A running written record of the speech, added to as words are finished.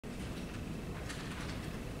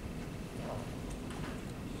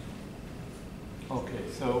Okay,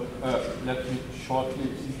 so let me shortly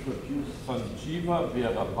introduce Sanjiva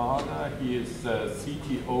Weerawarana. He is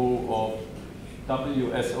CTO of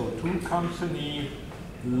WSO2 company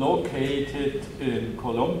located in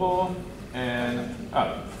Colombo, and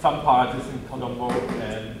some part is in Colombo,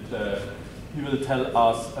 and he will tell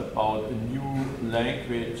us about a new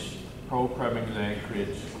language, programming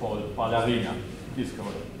language called Ballerina. Please go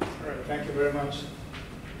ahead. All right, thank you very much.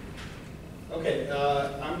 Okay,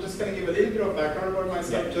 I'm just going to give a little bit of background about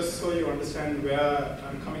myself, just so you understand where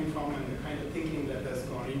I'm coming from and the kind of thinking that has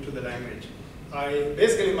gone into the language.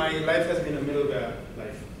 Basically, my life has been a middleware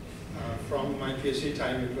life. From my PhD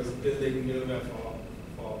time, it was building middleware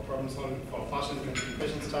for problem solving, for fast and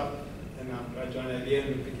configuration stuff. And after I joined IBM,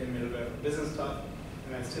 it became middleware for business stuff,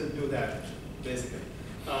 and I still do that, basically.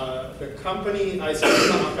 The company I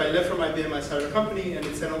started, after I left from IBM, I started a company, and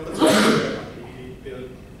it's an open source middleware company. We build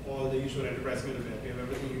all the usual enterprise middleware. We have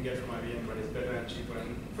everything you get from IBM, but it's better and cheaper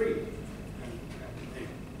and free.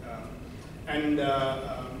 And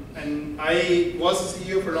I was a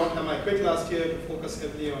CEO for a long time. I quit last year to focus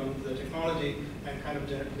heavily on the technology and kind of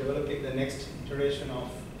developing the next iteration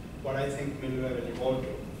of what I think middleware will evolve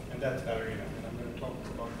to, and that's Ballerina. And I'm going to talk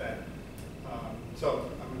about that.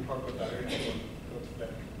 So I'm going to talk about Ballerina.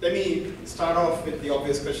 Let me start off with the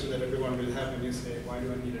obvious question that everyone will have when you say, why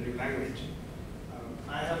do I need a new language?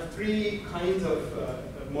 I have three kinds of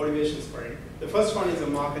motivations for it. The first one is a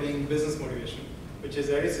marketing business motivation, which is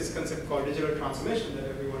there is this concept called digital transformation that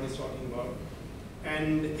everyone is talking about.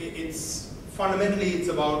 And it's fundamentally, it's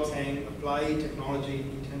about saying apply technology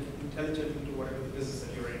intelligently to whatever the business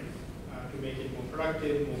that you're in to make it more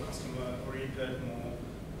productive, more customer oriented, more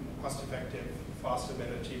cost effective, faster,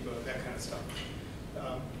 better, cheaper, that kind of stuff.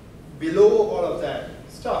 Below all of that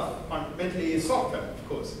stuff, fundamentally is software, of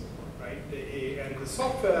course. Right? And the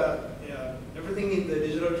software, everything in the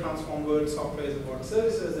digital transform world, software is about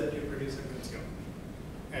services that you produce and consume.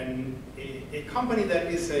 And a company that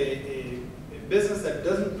is a business that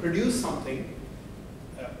doesn't produce something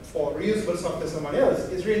for reusable software to someone else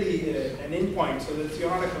is really an endpoint, so that you're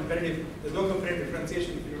not a competitive, there's no competitive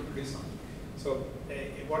differentiation if you don't produce something. So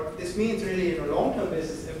what this means really in a long-term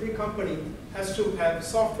basis, every company has to have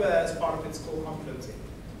software as part of its core competency.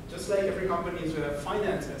 Just like every company needs to have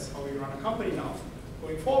finance as how you run a company now.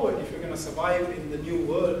 Going forward, if you're going to survive in the new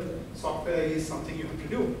world, software is something you have to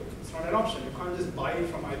do. It's not an option. You can't just buy it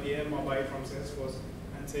from IBM or buy it from Salesforce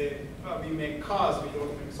and say, oh, we make cars, we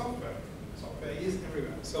don't make software. Software is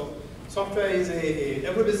everywhere. So software is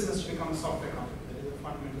every business has to become a software company. That is a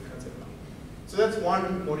fundamental concept now. So that's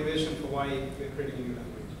one motivation for why we're creating a new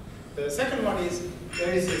language. The second one is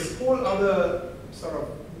there is this whole other sort of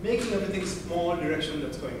making everything small direction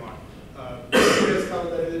that's going on. We just covered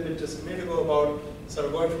that a little bit just a minute ago about sort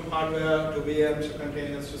of going from hardware to VMs to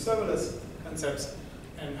containers to serverless concepts.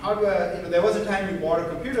 And hardware, there was a time you bought a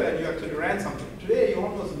computer and you actually ran something. Today, you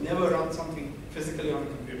almost never run something physically on a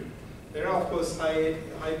computer. There are, of course, high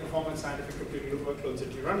performance scientific computer workloads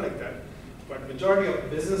that you run like that. But majority of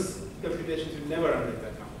business computations, you never run like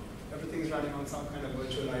that now. Everything is running on some kind of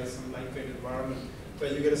virtualized, some lightweight environment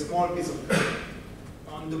where you get a small piece of code.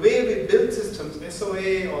 The way we build systems,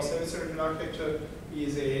 SOA or service-oriented architecture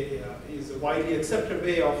is a widely accepted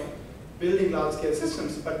way of building large-scale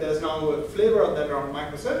systems, but there's now a flavor of that around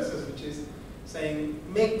microservices, which is saying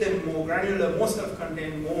make them more granular, more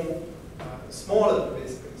self-contained, more smaller,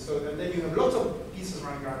 basically. So and then you have lots of pieces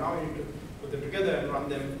running around. Now you need to put them together and run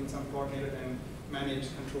them in some coordinated and managed,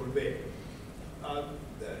 controlled way.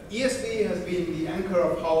 ESB has been the anchor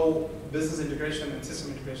of how business integration and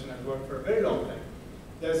system integration has worked for a very long time.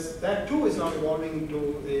 That too is now evolving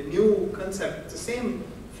to a new concept. It's the same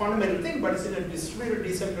fundamental thing, but it's in a distributed,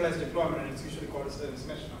 decentralized deployment, and it's usually called a service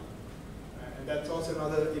mesh now. And that's also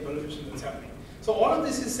another evolution that's happening. So all of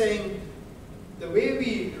this is saying the way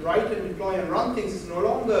we write and deploy and run things is no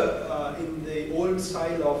longer in the old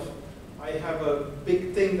style of I have a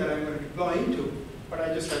big thing that I'm going to deploy into, but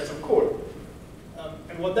I just write some code.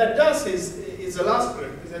 And what that does is the last part,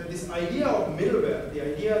 is that this idea of middleware, the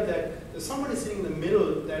idea that there's somebody sitting in the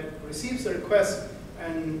middle that receives the request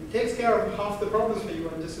and takes care of half the problems for you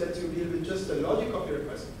and just lets you deal with just the logic of your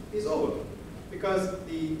request, is over. Because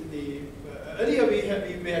earlier we had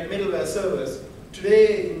middleware servers.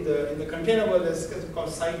 Today in the container world, there's something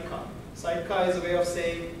called sidecar. Sidecar is a way of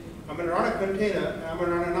saying, I'm going to run a container, and I'm going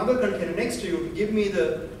to run another container next to you to give me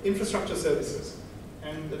the infrastructure services.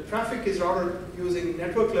 And the traffic is routed using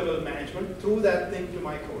network level management through that thing to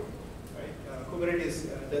my code. Right? Kubernetes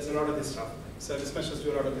does a lot of this stuff. Service meshes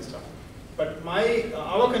do a lot of this stuff. But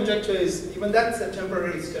our conjecture is even that's a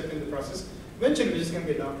temporary step in the process. Eventually, we're just going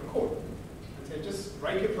to get down to code. And say, just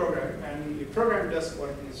write your program, and your program does what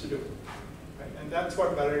it needs to do. Right? And that's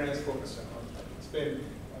what Ballerina is focused on. I'll explain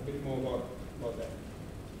a bit more about that.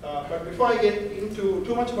 But before I get into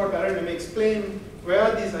too much about Ballerina, let me explain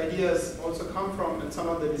where these ideas also come from and some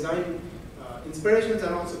of the design inspirations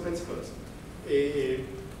and also principles.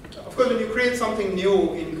 Of course, when you create something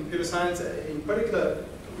new in computer science in particular,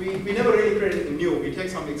 we never really create anything new. We take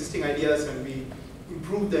some existing ideas and we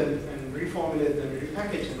improve them and reformulate them,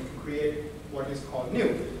 repackage them to create what is called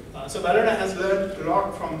new. So Ballerina has learned a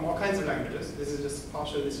lot from all kinds of languages. This is just a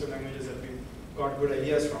partial list of languages that we got good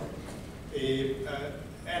ideas from.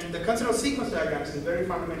 And the concept of sequence diagrams is very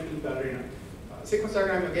fundamental in Ballerina. Sequence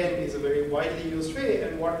diagram, again, is a very widely used way,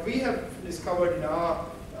 and what we have discovered in our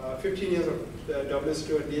 15 years of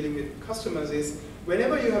WSO2 and dealing with customers is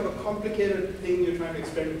whenever you have a complicated thing you're trying to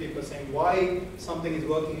explain to people, saying why something is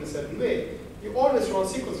working in a certain way, you always draw a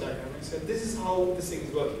sequence diagram and say, this is how this thing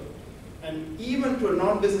is working. And even to a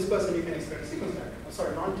non-business person, you can explain a sequence diagram.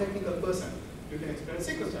 Sorry, non-technical person, you can explain a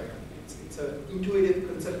sequence diagram. It's an intuitive,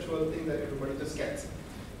 conceptual thing that everybody just gets.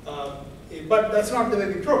 But that's not the way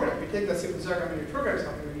we program. We take the sequence diagram and we program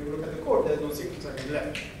something. When you look at the code, there's no sequence diagram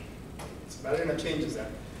left. So Ballerina changes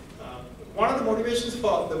that. One of the motivations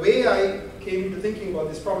for the way I came into thinking about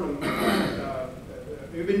this problem,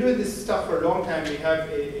 we've been doing this stuff for a long time. We have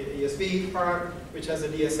a ESB product which has a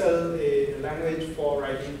DSL, a language for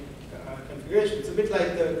writing configuration. It's a bit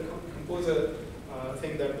like the composer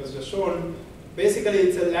thing that was just shown. Basically,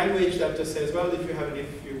 it's a language that just says, well, if you have an if,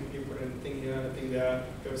 you put a thing here, a thing there,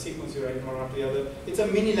 you have a sequence, you write one after the other. It's a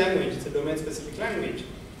mini language. It's a domain-specific language.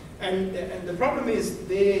 And the problem is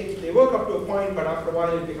they work up to a point, but after a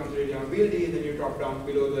while it becomes really unwieldy. Then you drop down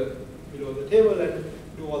below the table and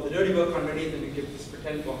do all the dirty work underneath, and you give this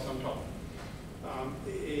pretend box on top.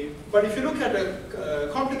 But if you look at a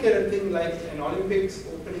complicated thing like an Olympics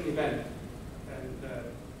opening event,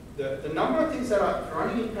 and the number of things that are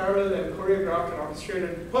running in parallel and choreographed and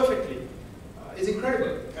orchestrated perfectly is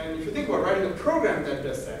incredible. And if you think about writing a program that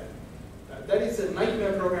does that, that is a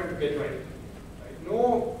nightmare program to get right.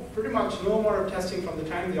 Pretty much no more testing from the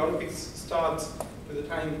time the Olympics starts to the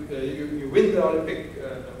time you win the Olympic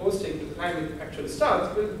hosting to the time it actually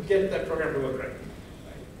starts will get that program to work right.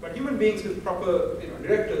 But human beings with proper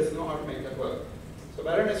directors know how to make that work. So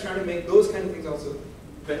Ballerina is trying to make those kind of things also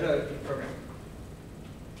better in programming.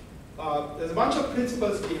 There's a bunch of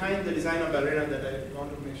principles behind the design of Ballerina that I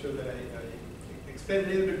want to make sure that I explain a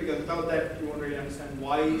little bit, because without that you won't really understand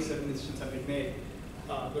why certain decisions have been made.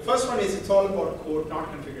 The first one is it's all about code,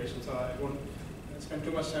 not configuration, so I won't spend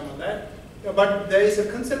too much time on that. But there is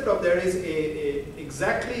a concept of there is a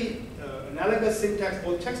exactly analogous syntax,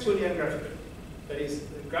 both textually and graphical. That is,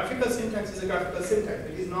 graphical syntax is a graphical syntax.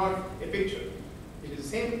 It is not a picture. It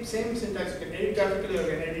is the same syntax. You can edit graphically or you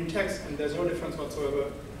can edit in text, and there's no difference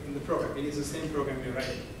whatsoever in the program. It is the same program you're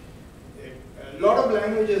writing. A lot of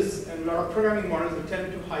languages and a lot of programming models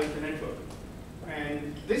tend to hide the network.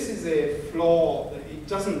 And this is a flaw that it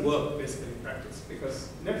doesn't work basically in practice, because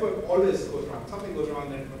network always goes wrong. Something goes wrong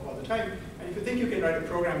in the network all the time. And if you think you can write a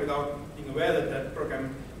program without being aware that that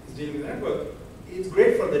program is dealing with the network, it's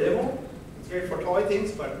great for the demo, it's great for toy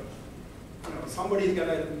things, but somebody's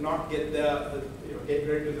gonna not get there, get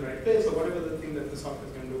right to the right place, or whatever the thing that the software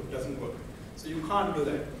is gonna do doesn't work. So you can't do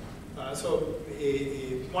that.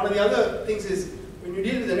 One of the other things is, when you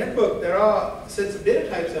deal with the network, there are sets of data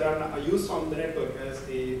types that are used on the network as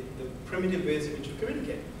the primitive ways in which you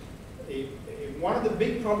communicate. One of the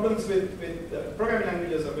big problems with programming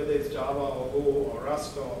languages, whether it's Java or Go or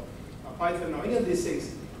Rust or Python or any of these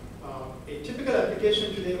things, a typical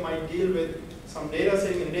application today might deal with some data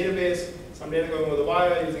sitting in a database, some data going over the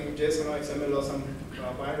wire using JSON or XML or some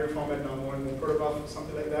binary format, now more and more protobuf,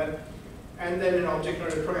 something like that, and then an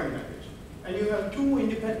object-oriented programming language. And you have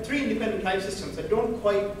three independent type systems that don't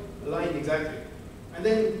quite align exactly. And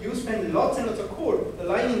then you spend lots and lots of code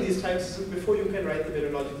aligning these type systems before you can write the bit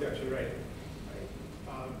of logic you actually write.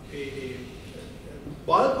 A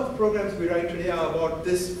bulk of programs we write today are about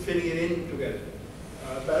this filling it in together.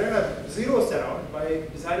 Ballerina zeroes that out by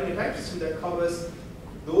designing a type system that covers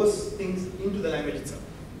those things into the language itself.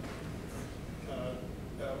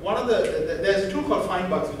 There's a tool called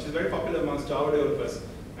Findbugs, which is very popular amongst Java developers.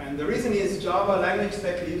 And the reason is Java language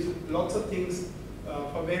spec leaves lots of things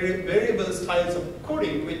for variable styles of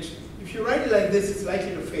coding, which if you write it like this, it's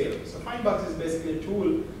likely to fail. So Findbugs is basically a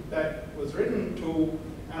tool that was written to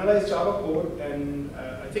analyze Java code, and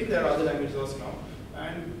I think there are other languages also now,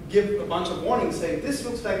 and give a bunch of warnings saying this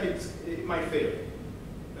looks like it might fail.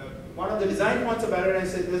 One of the design points of Ballerina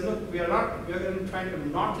said we are going to try to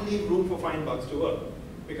not leave room for Findbugs to work,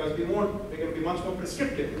 because we're going to be much more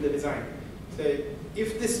prescriptive in the design. say,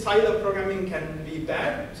 if this style of programming can be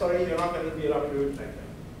bad, sorry, you're not going to be allowed to do it like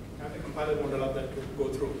that. And the compiler won't allow that to go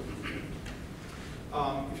through.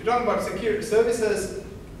 If you're talking about security services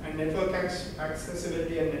and network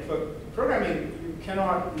accessibility and network programming, you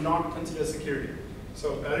cannot not consider security.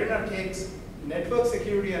 So Ballerina takes network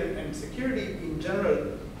security and security in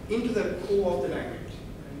general into the core of the language.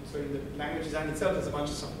 And so in the language design itself, there's a bunch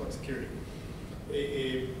of stuff about security.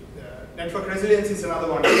 Network resilience is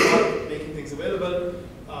another one, making things available.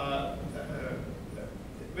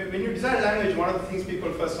 When you design a language, one of the things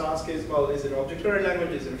people first ask is, well, is it an object-oriented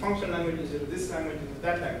language, is it a functional language, is it this language, is it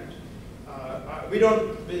that language? We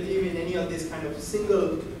don't believe in any of these kind of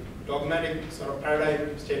single dogmatic sort of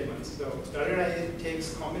paradigm statements. So Ballerina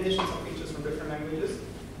takes combinations of features from different languages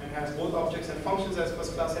and has both objects and functions as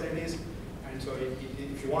first-class entities. And so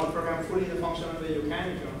if you want to program fully in a functional way, you can.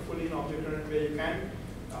 If you want fully in an object-oriented way, you can.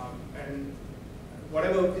 And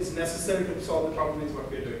whatever is necessary to solve the problem is what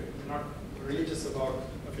we're doing. We're not religious about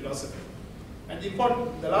a philosophy. And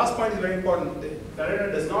the last point is very important.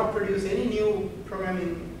 Ballerina does not produce any new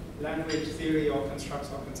programming language theory or constructs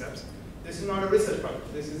or concepts. This is not a research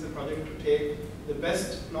project. This is a project to take the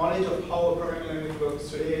best knowledge of how a programming language works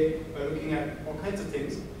today by looking at all kinds of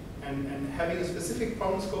things and having a specific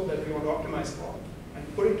problem scope that we want to optimize for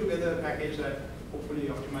and putting together a package that hopefully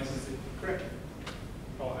optimizes it correctly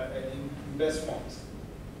or in best forms.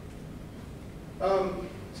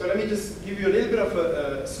 So let me just give you a little bit of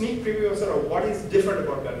a sneak preview of sort of what is different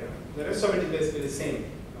about Ballerina. The rest of it is basically the same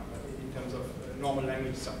in terms of normal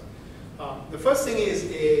language stuff. The first thing is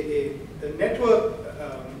the network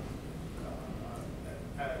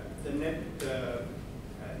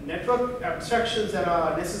network abstractions that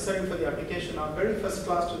are necessary for the application are very first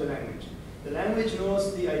class to the language. The language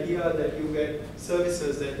knows the idea that you get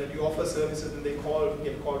services, that you offer services and they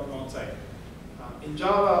get called from outside. In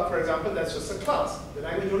Java, for example, that's just a class. The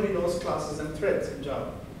language only knows classes and threads in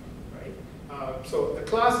Java. Right? So the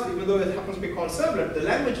class, even though it happens to be called servlet, the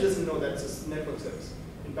language doesn't know that's a network service.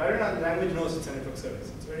 In Ballerina, the language knows it's a network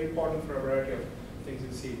service. It's very important for a variety of things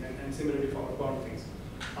you see, and similarly for outbound things.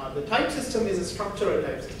 The type system is a structural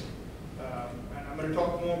type system. And I'm going to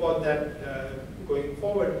talk more about that going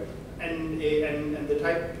forward. And the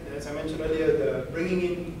type, as I mentioned earlier, the bringing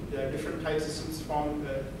in the different type systems from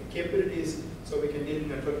the capabilities so we can deal with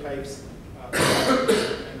network types.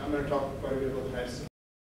 And I'm going to talk quite a bit about the types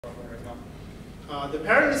right now. The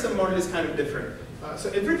parallelism model is kind of different. So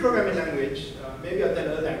every programming language, maybe at the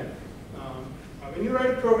Erlang, when you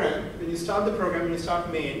write a program, when you start the program, when you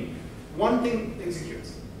start main, one thing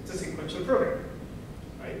executes. It's a sequential program.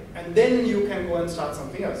 Right? And then you can go and start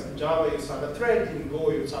something else. In Java, you start a thread. In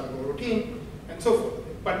Go, you start a Go routine, and so forth.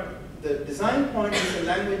 But the design point is the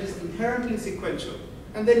language is inherently sequential,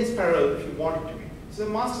 and then it's parallel if you want it to be. It's a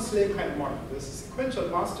master-slave kind of model. There's a sequential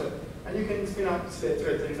master, and you can spin up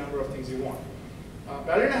threads any number of things you want.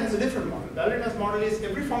 Ballerina has a different model. Ballerina's model is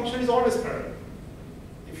every function is always parallel.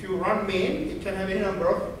 If you run main, it can have any number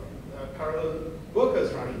of parallel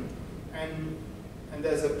workers running, and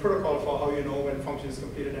there's a protocol for how you know when function is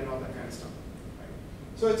completed and all that kind of stuff. Right?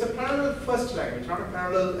 So it's a parallel first language, not a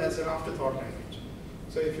parallel as an afterthought language.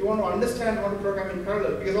 So if you want to understand how to program in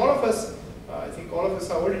parallel, because all of us, I think all of us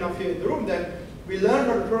are old enough here in the room that we learned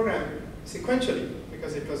how to program sequentially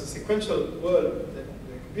because it was a sequential world that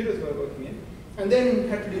the computers were working in, and then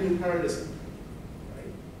had to deal with parallelism.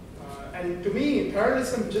 Right? And to me,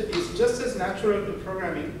 parallelism is just as natural to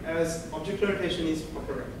programming as object orientation is for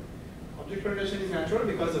programming. Object orientation is natural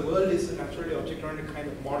because the world is a naturally object-oriented kind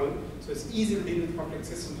of model, so it's easy to deal with complex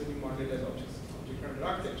systems when you model it as object-oriented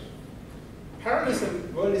architecture.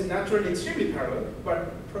 Parallelism world is naturally extremely parallel,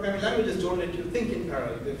 but programming languages don't let you think in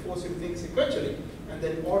parallel. They force you to think sequentially and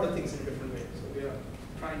then order things in a different way. So we are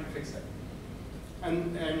trying to fix that.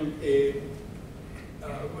 And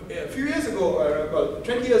a few years ago, well,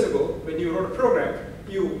 20 years ago, when you wrote a program,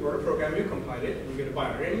 you compile it, you get a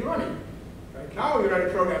binary, and you run it. Right? Now you write a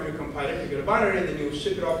program, you compile it, you get a binary, and then you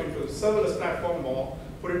ship it off into a serverless platform or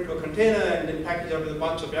put it into a container and then package it up with a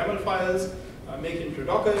bunch of YAML files, make it into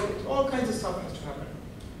Docker. All kinds of stuff has to happen.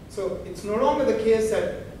 So it's no longer the case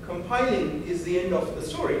that compiling is the end of the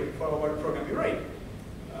story for what program you write.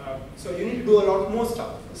 So you need to do a lot more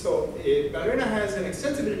stuff. So Ballerina has an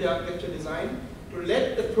extensibility architecture design to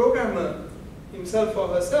let the programmer himself or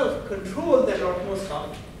herself control that lot more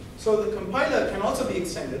stuff. So the compiler can also be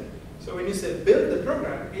extended. So when you say build the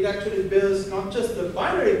program, it actually builds not just the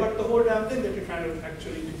binary, but the whole damn thing that you're trying to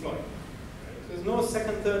actually deploy. Right? So there's no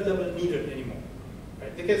second, third level needed anymore. Right?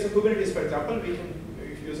 In the case of Kubernetes, for example, we can,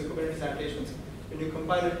 if you use a Kubernetes annotations, when you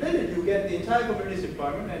compile and build it, you get the entire Kubernetes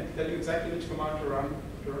deployment and tell you exactly which command to run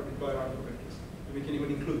to deploy around Kubernetes. We can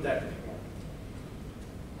even include that if you want.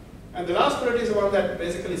 And the last bullet is about that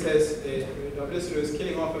basically says WSO is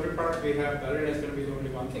killing off every product we have, Ballerina is going to be the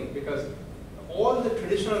only one thing, because all the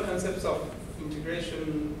traditional concepts of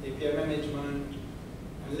integration, API management,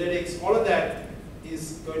 analytics, all of that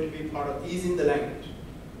is going to be part of, is in the language.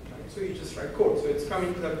 Right? So you just write code. So it's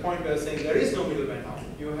coming to that point where saying there is no middleware now.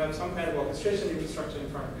 You have some kind of orchestration infrastructure in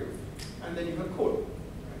front of you, and then you have code.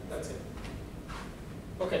 Right? That's it.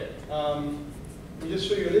 Okay. Let me just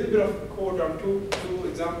show you a little bit of code on two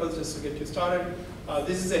examples just to get you started.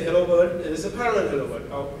 This is a hello world. This is a parallel hello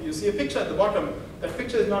world. You see a picture at the bottom. That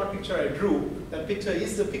picture is not a picture I drew. That picture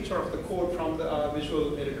is the picture of the code from the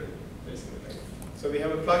visual editor, basically. Right? So we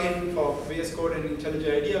have a plugin for VS Code and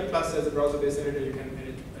IntelliJ IDEA, plus as a browser-based editor you can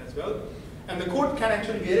edit as well. And the code can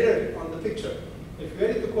actually be edited on the picture. If you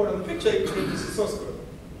edit the code on the picture, you can use the source code.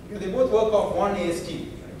 Because they both work off one AST.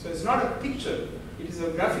 Right? So it's not a picture. It is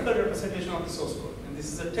a graphical representation of the source code. And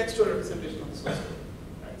this is a textual representation of the source code.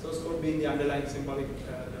 Right? Source code being the underlying symbolic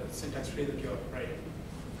the syntax tree that you're writing.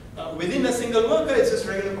 Within a single worker, it's just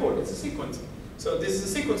regular code. It's a sequence. So this is a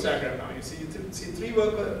sequence diagram now. You see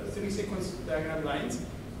three sequence diagram lines.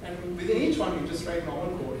 And within each one, you just write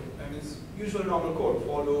normal code. And it's usual normal code.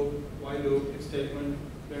 For loop, while loop, if statement,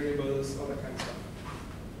 variables, all that kind of stuff.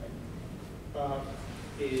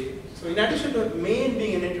 Right? So in addition to main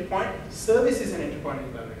being an entry point, service is an entry point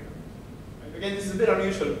in Ballerina. Right? Again, this is a bit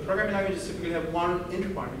unusual. Programming languages typically have one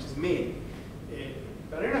entry point, which is main.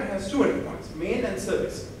 Ballerina has two entry points, main and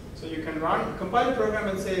service. So you can compile the program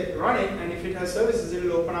and say, run it, and if it has services, it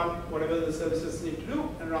will open up whatever the services need to do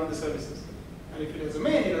and run the services. And if it has a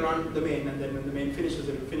main, it will run the main, and then when the main finishes,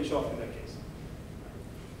 it will finish off in that case.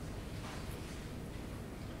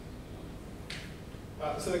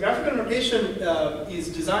 So the graphical notation is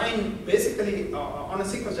designed basically on a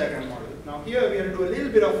sequence diagram model. Now here we have to do a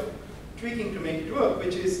little bit of tweaking to make it work,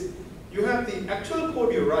 which is you have the actual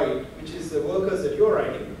code you write, which is the workers that you're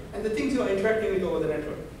writing, and the things you're interacting with over the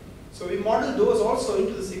network. So we model those also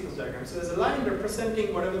into the sequence diagram. So there's a line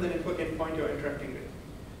representing whatever the network endpoint you're interacting with.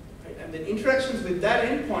 Right? And the interactions with that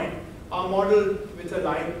endpoint are modeled with a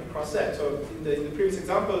line across that. So in the previous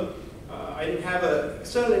example, I didn't have an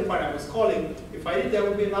external endpoint I was calling. If I did, there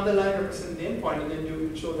would be another line representing the endpoint, and then you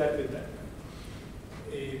would show that with that.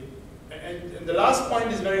 And the last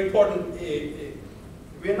point is very important.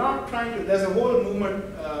 We're not trying to, there's a whole movement,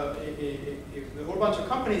 a whole bunch of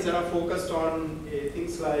companies that are focused on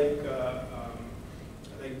things like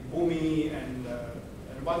Boomi and a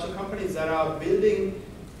bunch of companies that are building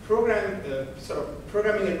sort of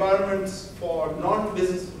programming environments for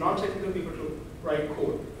non-business, non-technical people to write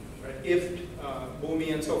code, right? IFT,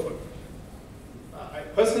 Boomi, and so forth.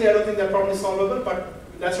 Personally, I don't think that problem is solvable, but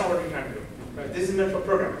that's not what we're trying to do. Right? This is meant for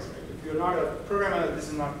programmers. Right? If you're not a programmer, this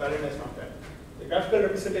is not Ballerina, it's not that. The graphical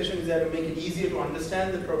representation is there to make it easier to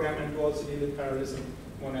understand the program and to also deal with parallelism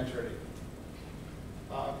more naturally.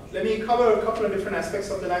 Let me cover a couple of different aspects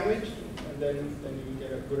of the language, and then you will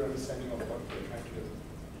get a good understanding of what we're trying to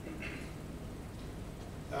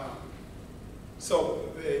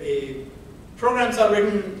do. Programs are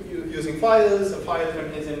written using files. A file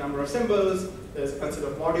contains a number of symbols. There's a concept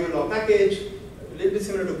of module or package, a little bit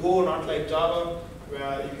similar to Go, not like Java,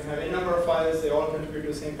 where you can have a number of files. They all contribute to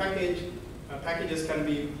the same package. Packages can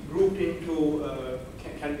be grouped into,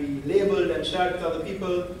 can be labeled and shared with other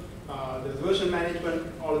people. There's version management,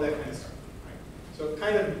 all of that kind of stuff. Right? So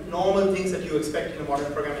kind of normal things that you expect in a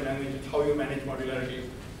modern programming language is how you manage modularity,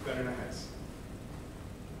 Ballerina has.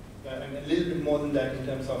 And a little bit more than that in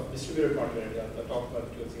terms of distributed modularity. I'll talk about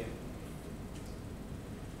it towards the end.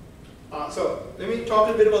 So let me talk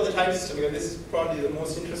a bit about the type system, because this is probably the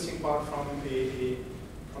most interesting part from the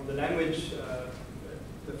language,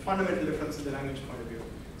 the fundamental difference in the language point of view.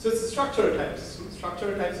 So it's a structural type system.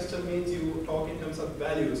 Structural type system means you talk in terms of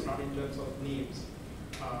values, not in terms of names.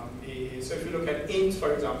 So if you look at ints,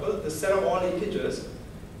 for example, the set of all integers,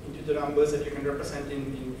 integer numbers that you can represent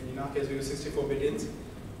in our case we use 64-bit ints,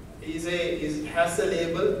 has the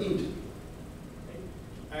label int.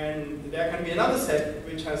 Right? And there can be another set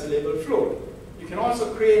which has a label float. You can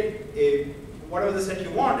also create whatever the set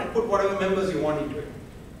you want and put whatever members you want into it.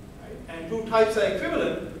 Right? And two types are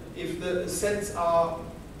equivalent if the sets are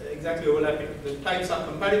exactly overlapping. The types are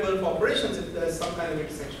compatible for operations if there is some kind of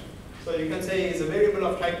intersection. So you can say is a variable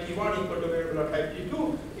of type T1 equal to a variable of type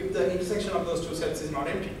T2 if the intersection of those two sets is not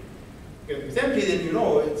empty. If it's empty, then you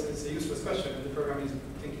know it's a useless question, and the program is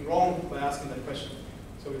thinking wrong by asking that question.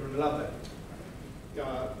 So we don't allow that.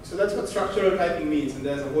 So that's what structural typing means, and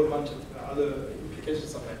there's a whole bunch of other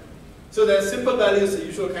implications of that. So there's simple values, the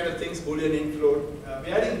usual kind of things, Boolean, int, float.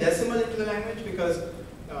 We're adding decimal into the language because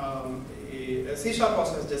C#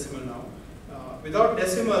 also has decimal now. Without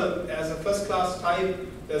decimal as a first class type,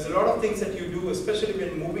 there's a lot of things that you do, especially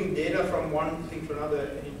when moving data from one thing to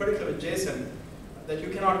another, in particular with JSON, that you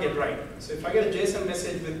cannot get right. So if I get a JSON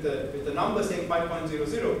message with the number saying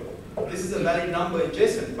 5.00, this is a valid number in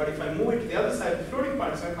JSON, but if I move it to the other side, the floating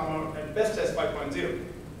point is going to come out at best as 5.0.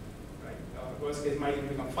 Worst case might even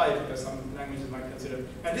become 5 because some languages might consider.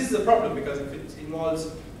 And this is a problem because if it involves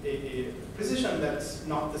a precision that's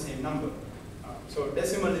not the same number. So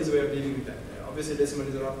decimal is a way of dealing with that. Obviously decimal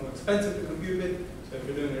is a lot more expensive to compute with. So if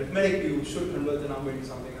you're doing arithmetic, you should convert the number into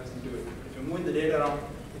something else and do it. If you're moving the data around,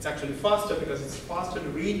 it's actually faster because it's faster to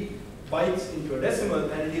read bytes into a decimal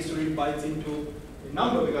than it is to read bytes into a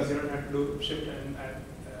number because you don't have to do shift and add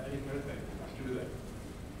arithmetic to do that.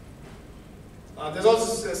 There's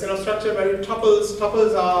also a set of structure by tuples.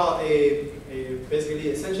 Tuples are basically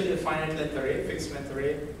essentially a finite length array, fixed length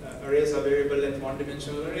array. Arrays are variable length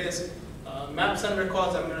one-dimensional arrays. Maps and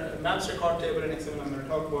records, maps record table and XML I'm going to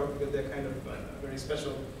talk about because they're kind of very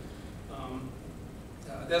special.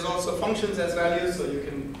 There's also functions as values, so you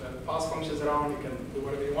can pass functions around, you can do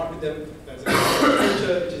whatever you want with them. There's a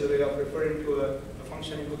feature, which is a way of referring to a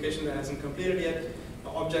function invocation that hasn't completed yet.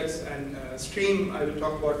 Objects and stream, I will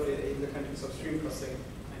talk about in the context of stream processing.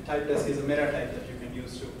 And type desk is a meta type that you can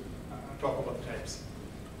use to talk about the types.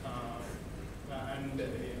 And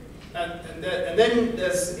then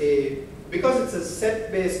there's because it's a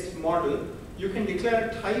set-based model, you can declare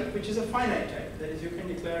a type which is a finite type. That is, you can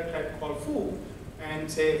declare a type called foo, and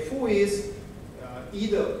say foo is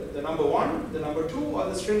either the number 1, the number 2, or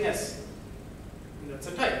the string s. And that's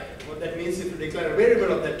a type. What that means, if you declare a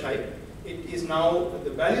variable of that type, it is now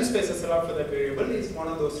the value space that's allowed for that variable is one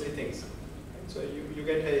of those 3 things. Right? So you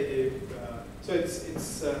get so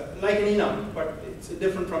it's like an enum, but it's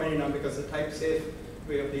different from an enum because the type safe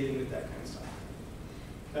way of dealing with that kind of stuff.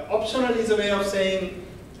 Optional is a way of saying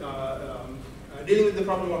dealing with the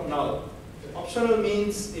problem of null. Optional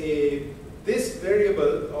means this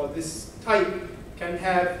variable or this type can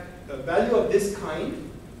have a value of this kind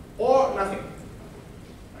or nothing.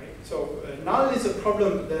 Right? So null is a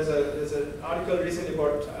problem. There's an article recently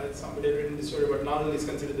about somebody had written this story about null is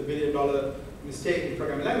considered the $1 billion mistake in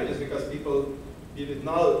programming languages because people deal with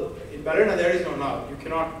null. In Ballerina there is no null. You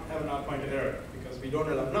cannot have a null pointer error because we don't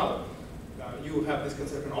allow null. You have this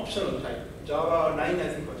concept of an optional type. Java 9, I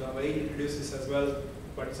think, or Java 8 introduces this as well,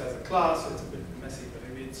 but it's as a class, so it's a bit messy, but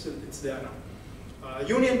maybe it's there now.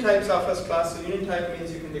 Union types are first class. So union type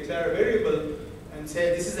means you can declare a variable and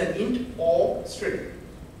say this is an int or string.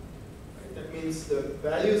 Right? That means the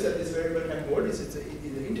values that this variable can hold is it's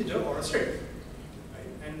either integer or a string.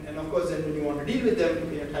 Right? And of course, then when you want to deal with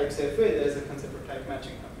them in a type safe way, there's a concept of type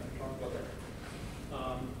matching. I'm going to talk about that.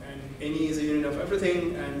 And any is a unit of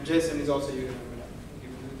everything, and JSON is also a unit. I'm going to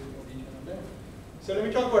give you a little bit more detail on that. So let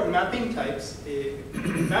me talk about mapping types.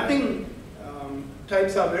 Mapping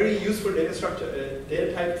types are very useful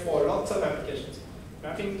data type for lots of applications.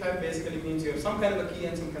 Mapping type basically means you have some kind of a key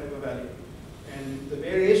and some kind of a value. And the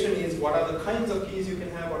variation is what are the kinds of keys you can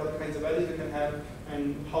have, what are the kinds of values you can have,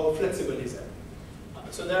 and how flexible is that.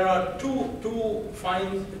 So there are two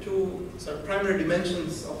sort of primary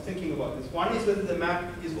dimensions of thinking about this. One is whether the map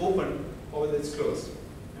is open or whether it's closed.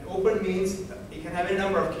 And open means it can have any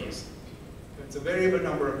number of keys. It's a variable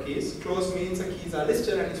number of keys. Closed means the keys are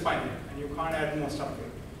listed and it's finite, and you can't add more stuff to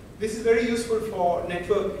it. This is very useful for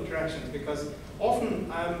network interactions because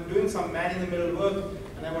often I'm doing some man-in-the-middle work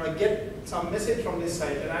and I want to get some message from this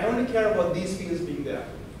side, and I only care about these fields being there.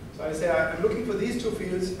 So I say I'm looking for these 2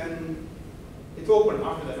 fields, and it's open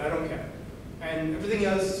after that, I don't care. And everything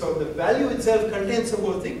else, so the value itself contains the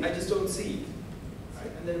whole thing, I just don't see it.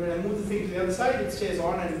 Right? And then when I move the thing to the other side, it stays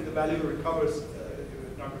on and the value recovers,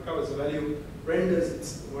 not recovers, the value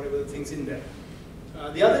renders whatever the thing's in there.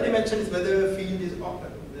 The other dimension is whether a field is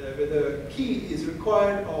whether a key is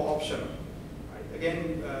required or optional. Right?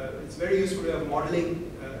 Again, it's very useful way of modeling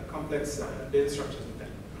complex data structures with that.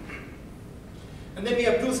 And then we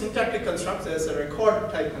have 2 syntactic constructs. There's a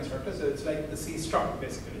record type constructor, so it's like the C struct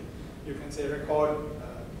basically. You can say record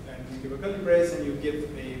and you give a curly brace and you give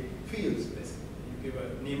a fields basically. You give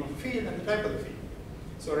a name of a field and the type of the field.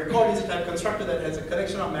 So record is a type constructor that has a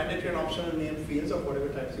collection of mandatory and optional named fields of whatever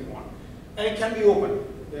types you want. And it can be open.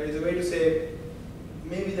 There is a way to say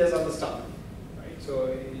maybe there's other stuff. Right? So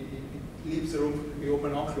it leaves the room to be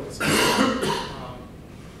open or closed.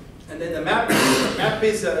 And then the map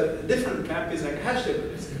is a different map is like a hash table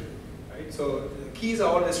basically. Right? So the keys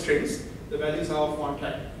are always strings, the values are of one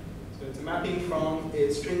type. So it's a mapping from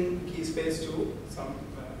a string key space to some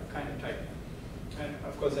kind of type. And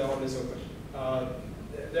of course they're always open.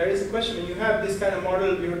 there is a question, when you have this kind of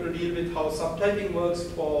model, you have to deal with how subtyping works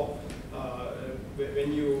for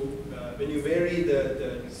when you vary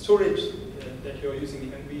the storage that you're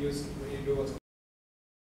using, and we do what's called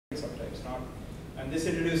subtypes now. And this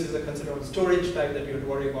introduces a concept of storage type that you have to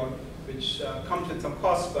worry about, which comes with some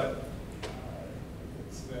cost, but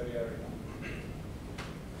it's where we are right now.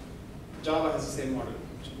 Java has the same model.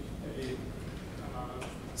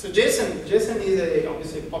 So JSON is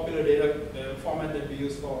obviously a popular data format that we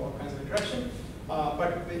use for all kinds of interaction.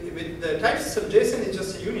 But with the types of JSON, it's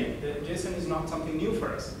just a union. JSON is not something new for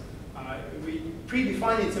us. We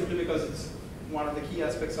predefine it simply because it's one of the key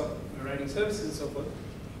aspects of writing services and so forth.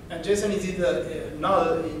 And JSON is either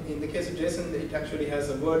null. In the case of JSON, it actually has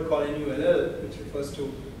a word called null, which refers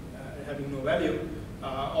to having no value.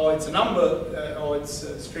 Or it's a number, or it's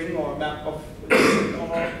a string or a map of JSON,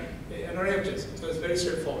 or an array of JSON. So it's very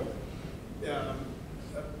straightforward.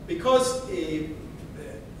 Because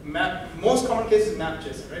most common case is map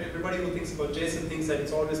JSON, right? Everybody who thinks about JSON thinks that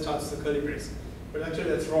it always starts with a curly brace. But actually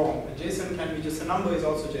that's wrong. A JSON can be just a number is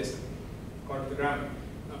also JSON, according to the grammar.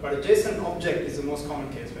 But a JSON object is the most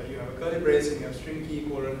common case, where you have a curly brace and you have string key,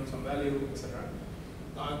 colon, some value, etc.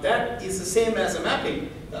 That is the same as a mapping.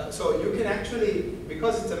 So you can actually,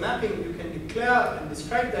 because it's a mapping, you can declare and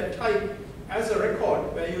describe that type as a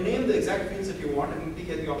record where you name the exact fields that you want and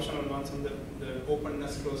indicate the optional ones and the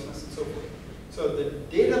openness, closeness, and so forth. So the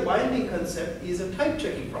data binding concept is a type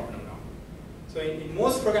checking problem now. So in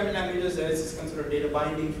most programming languages, there is this concept of data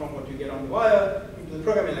binding from what you get on the wire into the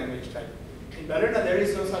programming language type. In Ballerina, there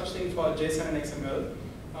is no such thing for JSON and XML,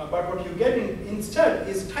 but what you get instead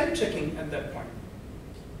is type checking at that point.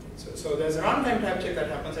 So there's a runtime type check that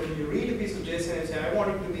happens, and when you read a piece of JSON and say, I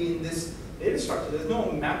want it to be in this data structure, there's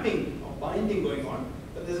no mapping or binding going on,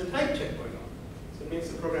 but there's a type check going on. So it makes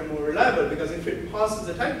the program more reliable, because if it passes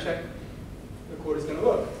the type check, the code is going to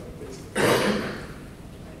work.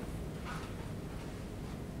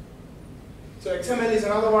 So XML is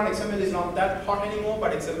another one. XML is not that hot anymore,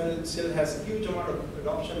 but XML still has a huge amount of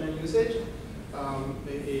adoption and usage.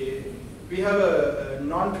 We have a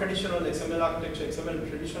non-traditional XML architecture. XML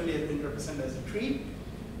traditionally has been represented as a tree.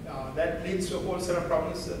 That leads to a whole set of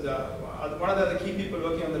problems. One of the other key people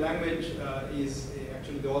working on the language is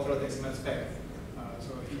actually the author of the XML spec.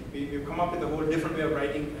 So we've come up with a whole different way of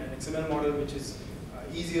writing an XML model, which is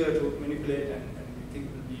easier to manipulate and we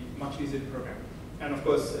think will be much easier to program. And of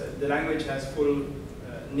course, the language has full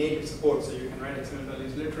native support, so you can write XML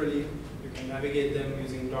values literally, you can navigate them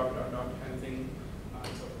using dot, dot, dot kind of thing.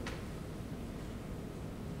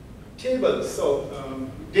 Tables. So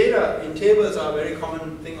data in tables are a very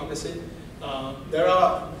common thing, obviously. A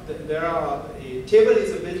table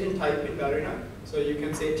is a built-in type in Ballerina. So you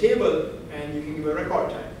can say table and you can give a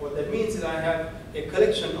record type. What that means is I have a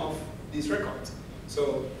collection of these records.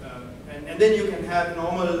 So and then you can have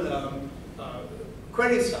normal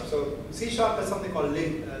query stuff. So C# has something called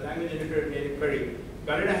LINQ, language integrated native query.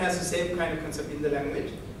 Ballerina has the same kind of concept in the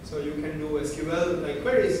language. So you can do SQL like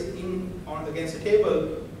queries against a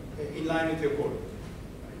table in line with your code.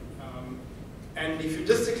 And if you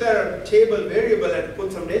just declare a table variable and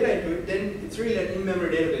put some data into it, then it's really an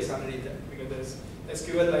in-memory database underneath that, because there's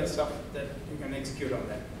SQL-like stuff that you can execute on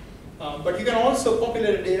that. But you can also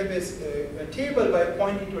populate a database, a table by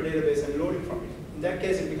pointing to a database and loading from it. In that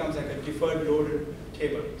case, it becomes like a deferred loaded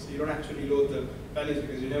table. So you don't actually load the values,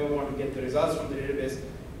 because you never want to get the results from the database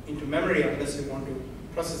into memory unless you want to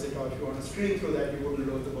process it, or if you want to stream through that, you wouldn't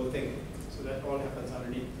load the whole thing. So that all happens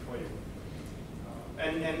underneath for you.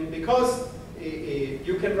 And because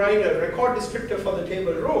you can write a record descriptor for the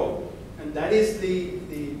table row, and that is the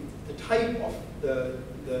type of the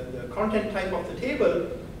content type of the table,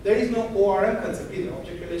 there is no ORM concept either.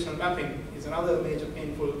 Object relational mapping is another major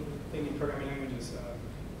painful thing in programming languages.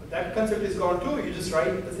 That concept is gone too. You just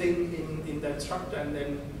write the thing in that struct, and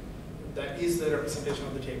then that is the representation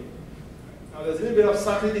of the table. Now there's a little bit of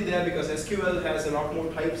subtlety there, because SQL has a lot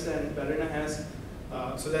more types than Ballerina has.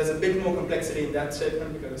 So there's a bit more complexity in that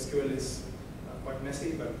statement, because SQL is quite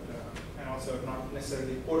messy, but and also not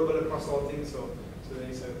necessarily portable across all things. So there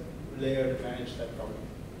is a layer to manage that problem.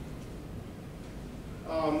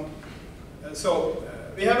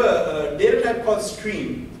 We have a data type called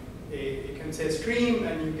stream. You can say stream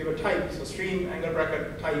and you give a type. So stream angle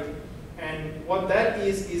bracket type, and what that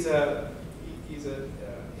is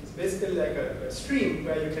basically like a stream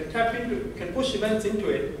where you can tap into, you can push events into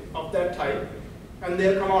it of that type, and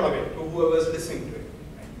they'll come out of it to whoever's listening to it.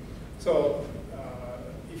 So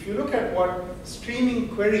if you look at what streaming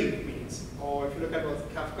query means, or if you look at what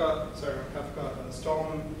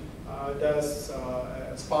Storm does,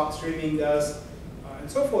 Spark streaming does, and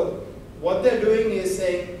so forth, what they're doing is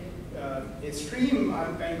saying a stream,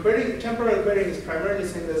 and querying, temporal querying is primarily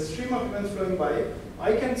saying there's a stream of events flowing by.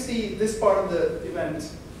 I can see this part of the event,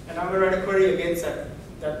 and I'm going to write a query against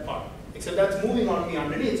that part. Except that's moving on me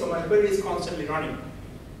underneath, so my query is constantly running.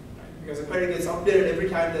 Right? Because the query gets updated every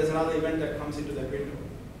time there's another event that comes into that window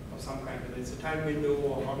of some kind. Whether it's a time window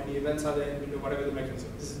or how many events are there in the window, whatever the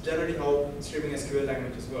mechanism. This is generally how streaming SQL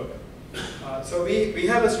languages work. So we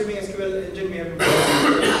have a streaming SQL engine we have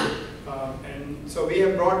implemented. And so we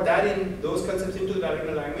have brought that in, those concepts into the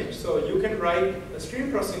Ballerina language. So you can write a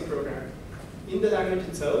stream processing program in the language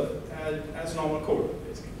itself as normal code,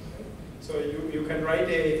 basically. So you can write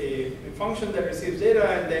a function that receives data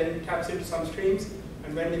and then taps into some streams,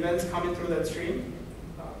 and when events come in through that stream,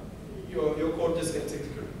 your code just gets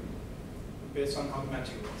executed based on how the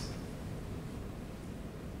matching works.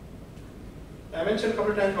 I mentioned a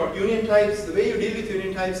couple of times about union types. The way you deal with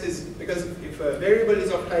union types is because if a variable is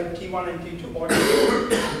of type T1 and T2 or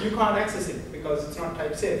T2, you can't access it because it's not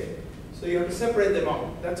type safe. So you have to separate them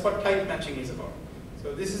out. That's what type matching is about.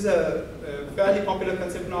 So this is a fairly popular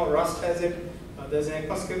concept now. Rust has it. There's an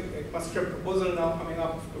ECMAScript proposal now coming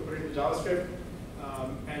up to put it in JavaScript,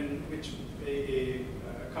 and which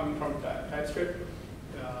coming from TypeScript.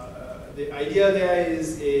 The idea there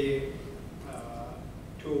is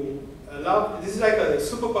to allow, this is like a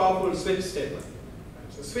super powerful switch statement.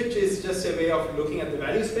 So switch is just a way of looking at the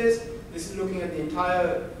value space. This is looking at the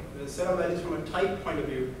entire set of values from a type point of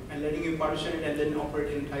view and letting you partition it and then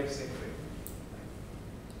operate in type safe way.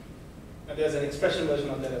 And there's an expression version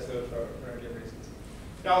of that as well for a variety of reasons.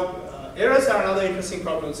 Now, errors are another interesting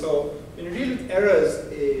problem. So when you deal with errors,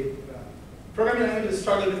 programming languages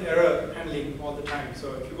struggle with error handling all the time.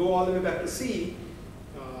 So if you go all the way back to C,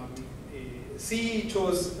 C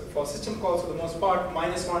chose for system calls for the most part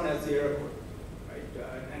 -1 as the error code, right?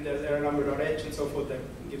 And there's error number.h and so forth that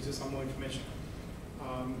gives you some more information.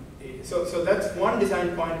 So that's one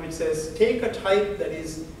design point which says take a type that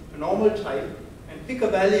is a normal type and pick a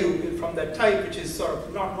value from that type which is sort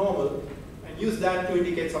of not normal and use that to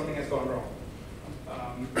indicate something has gone wrong.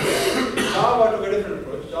 Java took a different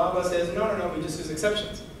approach. Java says no, we just use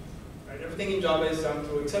exceptions. Right? Everything in Java is done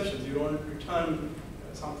through exceptions. You don't return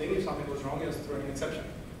something. If something goes wrong, you just throw an exception.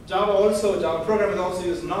 Java programmers also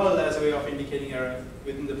use null as a way of indicating error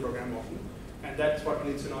within the program often. And that's what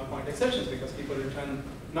leads to null point exceptions, because people return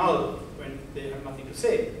null when they have nothing to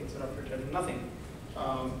say instead of returning nothing.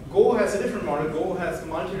 Go has a different model. Go has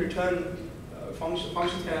multi-return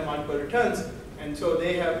functions can have multiple returns. And so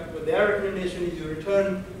their recommendation is you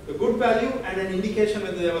return the good value and an indication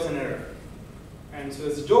whether there was an error. And so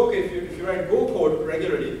there's a joke, if you write Go code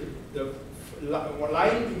regularly, the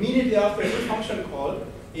line immediately after every function call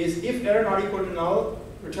is if error not equal to null,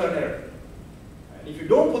 return error. And if you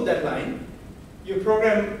don't put that line, your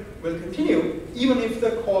program will continue even if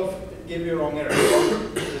the call gave you a wrong error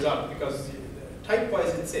result, because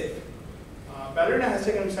type-wise it's safe. Ballerina has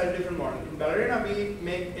taken a slightly different model. In Ballerina, we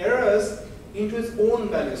make errors into its own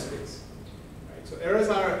value space. Right? So errors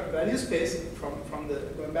are value space from the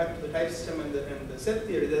going back to the type system and the set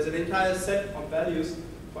theory. There's an entire set of values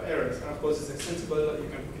for errors, and of course it's extensible. You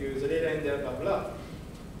can put your user data in there, blah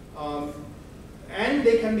blah. And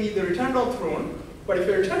they can be the returned or thrown. But if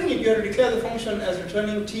you're returning it, you have to declare the function as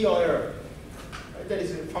returning t or error. Right? That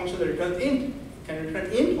is a function that returns int. It can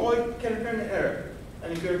return int or it can return an error.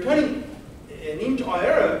 And if you're returning an int or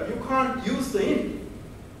error, you can't use the int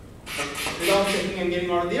without checking and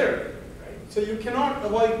getting out of the error. Right? So you cannot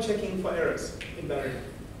avoid checking for errors in Ballerina.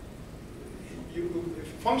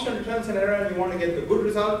 If a function returns an error and you want to get the good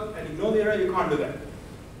result and ignore the error, you can't do that.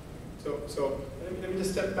 So let me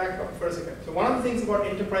just step back for a second. So one of the things about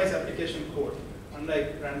enterprise application code,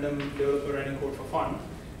 unlike random developer writing code for fun,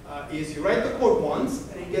 is you write the code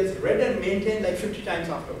once and it gets read and maintained like 50 times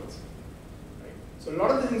afterwards. Right? So a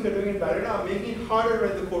lot of the things we're doing in Ballerina are making it harder to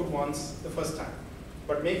write the code once the first time,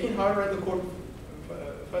 but making it harder to write the code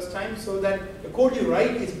first time so that the code you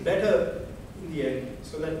write is better in the end,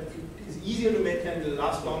 so that it is easier to maintain, it will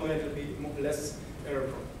last longer, and it will be less error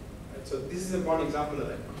prone. Right? So this is one example of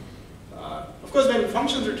that. Of course, when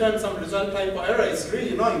functions return some result type or error, it's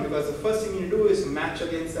really annoying because the first thing you do is match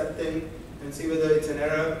against that thing and see whether it's an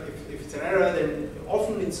error. If it's an error, then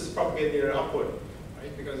often it's just propagate the error upward,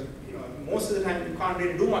 right? Because most of the time you can't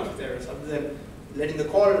really do much with errors other than letting the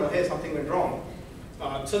caller know, hey, something went wrong.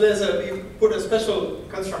 So we put a special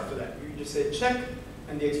construct for that. You just say check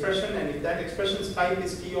and the expression, and if that expression's type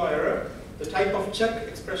is t or error, the type of check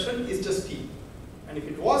expression is just t. And if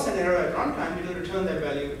it was an error at runtime, it will return that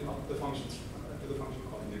value of the functions to the function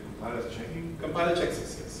call. And the compiler's checking? Compiler checks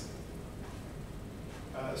this, yes.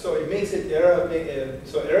 So it makes it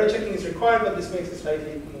so error checking is required, but this makes it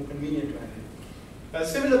slightly more convenient to handle. A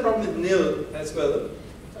similar problem with nil as well.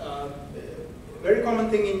 Very common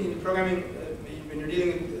thing in programming when you're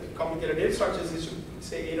dealing with complicated data structures is to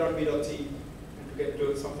say a.b.c and to get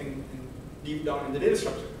to something deep down in the data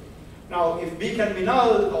structure. Now, if b can be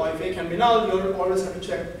null or if a can be null, you'll always have to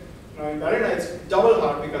check. Now, in Ballerina, it's double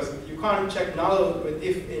hard because you can't check null with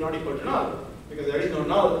if a not equal to null, because there is no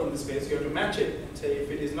null in the space. You have to match it and say if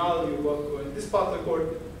it is null, you go in this part of the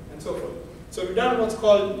code and so forth. So we've done what's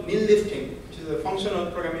called nil lifting, which is a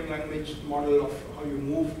functional programming language model of how you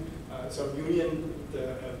move sort of union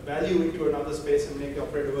the value into another space and make the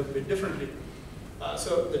operator work a bit differently.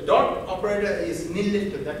 So the dot operator is nil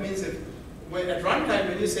lifted. That means if at runtime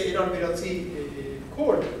when you say a.b.c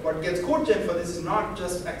code, what gets code gen for this is not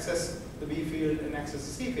just access the B field and access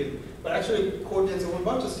the C field, but actually code gens a whole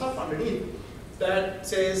bunch of stuff underneath that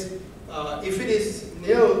says if it is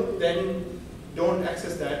nil, then don't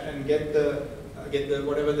access that and get the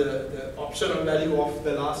whatever the optional value of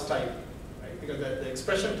the last type, right? Because the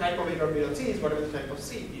expression type of a.b.c is whatever the type of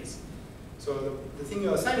C is. So the thing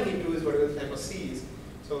you're assigning it to is whatever the type of C is.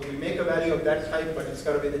 So we make a value of that type, but it's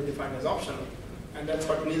got to be then defined as optional, and that's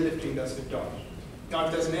what nil lifting does with dot. Now,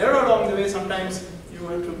 if there's an error along the way, sometimes you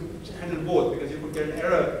have to handle both, because you could get an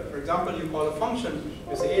error. For example, you call a function,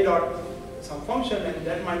 you say a dot some function, and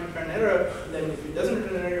that might return an error. Then if it doesn't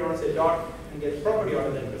return an error, you want to say dot and get a property out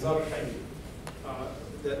of that result type.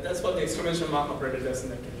 That's what the exclamation mark operator does,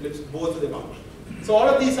 and that it flips both of them out. So all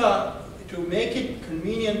of these are to make it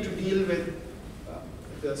convenient to deal with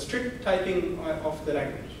the strict typing of the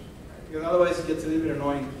language, right? Because otherwise it gets a little bit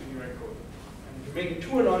annoying when you write code. And if you make it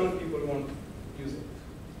too annoying, people won't use it.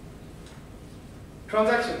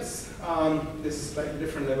 Transactions. This is like a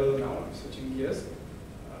different level now. I'm switching gears.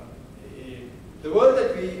 The world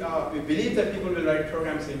that we believe that people will write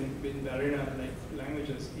programs in Ballerina-like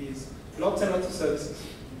languages is lots and lots of services.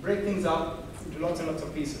 Break things up into lots and lots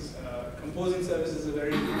of pieces. Composing services is a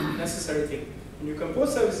very necessary thing. When you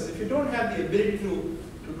compose services, if you don't have the ability to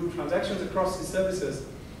do transactions across these services,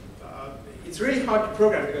 it's really hard to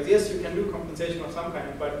program, because yes, you can do compensation of some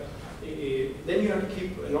kind, but then you have to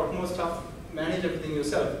keep a lot more stuff, manage everything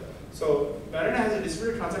yourself. So Ballerina has a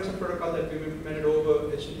distributed transaction protocol that we've implemented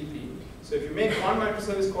over HTTP. So if you make one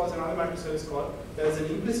microservice call and another microservice call, there's an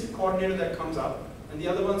implicit coordinator that comes up, and the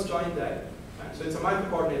other ones join that. So it's a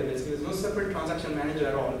micro-coordinator basically. There's no separate transaction manager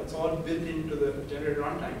at all. It's all built into the generated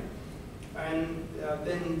runtime. And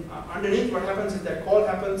then underneath, what happens is that call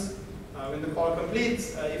happens. When the call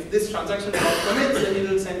completes, if this transaction call commits, then it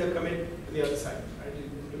will send a commit to the other side. Right? It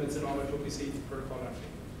implements a normal 2PC protocol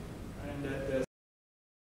actually. And there's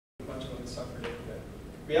a bunch of other stuff related to that.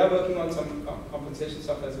 We are working on some compensation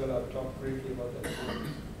stuff as well. I'll talk briefly about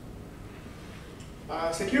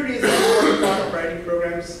that. Security is an important part of writing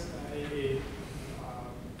programs.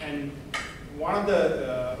 And one of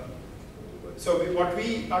the, what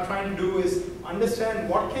we are trying to do is understand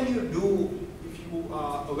what can you do if you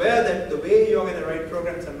are aware that the way you're going to write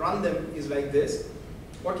programs and run them is like this.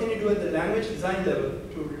 What can you do at the language design level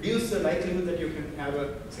to reduce the likelihood that you can have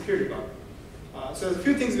a security bug? So there's a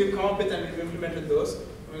few things we've come up with and we've implemented those.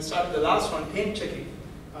 I'm going to start with the last one, taint checking.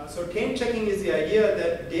 So taint checking is the idea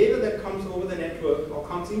that data that comes over the network or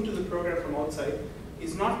comes into the program from outside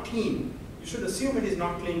is not clean. You should assume it is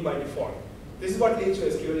not clean by default. This is what leads to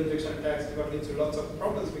SQL injection attacks. This is what leads to lots of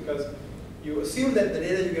problems, because you assume that the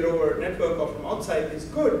data you get over network or from outside is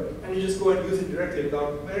good, and you just go and use it directly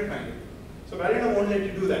without verifying it. So Ballerina won't let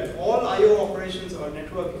you do that. All I/O operations or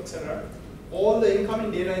network, etc., all the incoming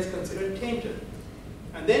data is considered tainted.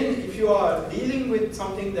 And then if you are dealing with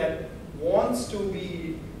something that wants to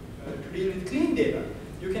be to deal with clean data,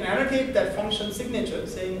 you can annotate that function signature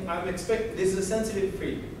saying, I expect this is a sensitive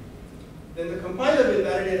field. Then the compiler will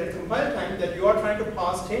validate at compile time that you are trying to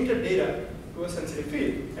pass tainted data to a sensitive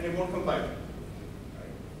field, and it won't compile.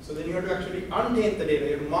 Right? So then you have to actually untaint the data.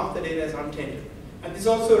 You have to mark the data as untainted. And this is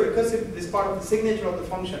also recursive, this part of the signature of the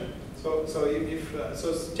function. So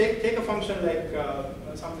take a function like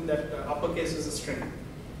something that uppercase is a string.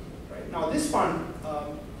 Right? Now this one,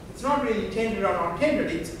 it's not really tainted or not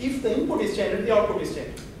tainted. It's if the input is tainted, the output is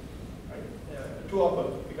tainted. Right? Two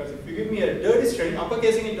upper. Because if you give me a dirty string,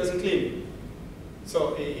 uppercasing it doesn't clean it.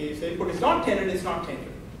 So if the input is not tainted, it's not tainted.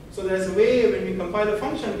 So there's a way when we compile a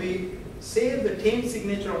function, we save the taint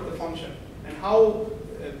signature of the function and how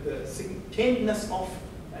the taintness of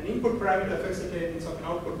an input parameter affects the taintness of an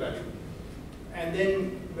output value. And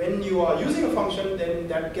then when you are using a function, then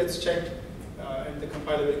that gets checked and the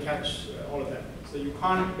compiler will catch all of that. So you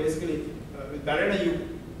can't basically, with Ballerina,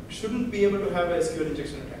 you shouldn't be able to have a SQL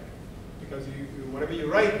injection attack. because whatever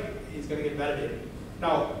you write is going to get validated.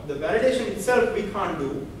 Now, the validation itself we can't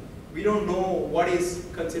do. We don't know what is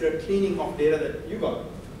considered cleaning of data that you got.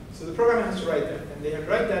 So the programmer has to write that, and they have to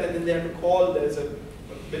write that, and then they have to call, there's a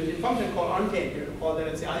built-in function called untaint. You have to call that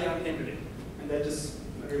and say, I untainted it. And that just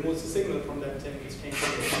removes the signal from that saying it's tainted.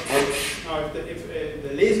 Now, if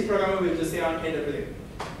the lazy programmer will just say untaint everything,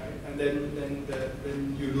 right? And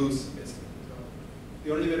then you lose, basically. So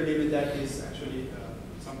the only way to deal with that is actually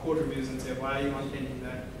some code reviews and say, why are you untainting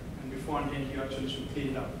that? And before untainting, you actually should clean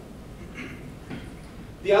it up.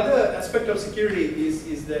 The other aspect of security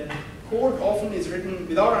is that code often is written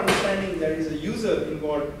without understanding there is a user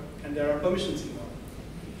involved and there are permissions involved.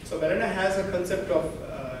 So Ballerina has a concept of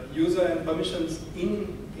user and permissions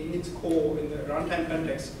in its core, in the runtime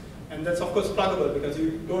context. And that's of course pluggable because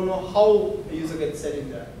you don't know how a user gets set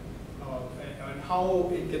in there and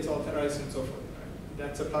how it gets authorized and so forth. Right?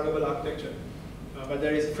 That's a pluggable architecture. But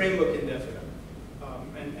there is a framework in there for that.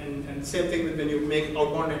 And same thing with when you make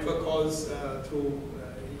outbound network calls through,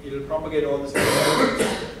 it'll propagate all this.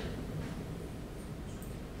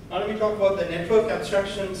 Now let me talk about the network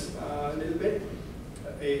abstractions a little bit.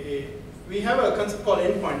 We have a concept called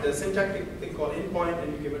endpoint, the syntactic thing called endpoint,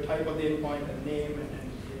 and you give a type of the endpoint, a name, and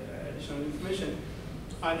additional information.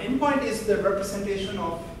 An endpoint is the representation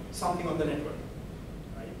of something on the network.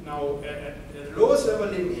 Right? Now, at the lowest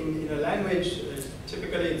level in a language,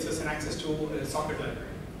 typically it's just an access to a socket library.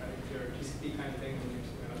 Right? Your TCP kind of thing,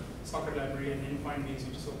 socket library, and endpoint means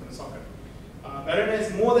you just open a socket. Ballerina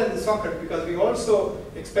is more than the socket because we also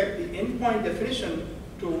expect the endpoint definition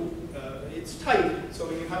to, it's typed. So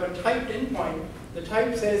when you have a typed endpoint, the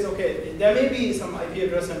type says, okay, there may be some IP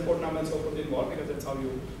address and port number and so forth involved because that's how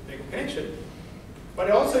you make a connection. But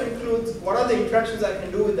it also includes what are the interactions I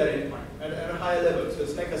can do with that endpoint at a higher level. So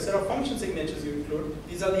it's like a set of function signatures you include.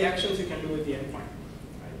 These are the actions you can do with the endpoint.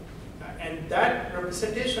 Right? And that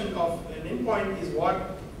representation of an endpoint is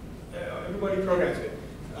what everybody programs with.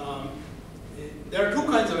 There are two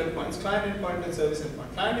kinds of endpoints, client endpoint and service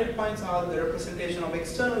endpoint. Client endpoints are the representation of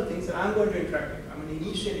external things that I'm going to interact with. I'm going to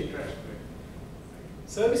initiate interaction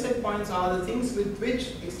with. Service endpoints are the things with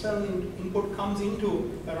which external input comes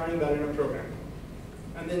into a running Ballerina program.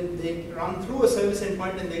 And then they run through a service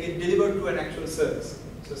endpoint and they get delivered to an actual service.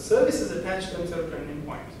 So services attach themselves to an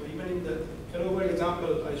endpoint. So even in the Hello World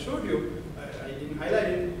example I showed you, I didn't highlight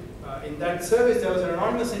it, in that service there was an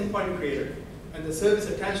anonymous endpoint created and the service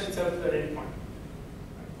attached itself to that endpoint.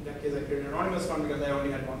 In that case I created an anonymous one because I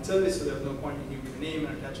only had one service, so there was no point in giving the name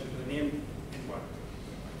and attaching to the name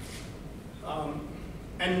endpoint.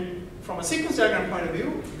 And from a sequence diagram point of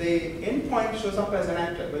view, the endpoint shows up as an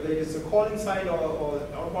actor, whether it is the calling side or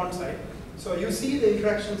outbound side. So you see the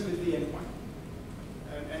interactions with the endpoint.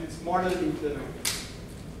 And it's modeled into the language.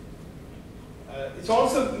 It's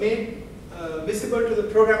also made visible to the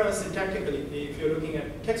programmer syntactically if you're looking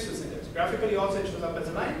at textual syntax. Graphically also it shows up as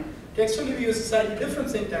a line. Textually we use a slightly different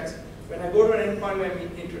syntax. When I go to an endpoint,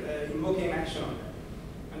 I'm invoking an action on it.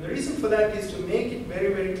 And the reason for that is to make it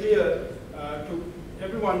very, very clear to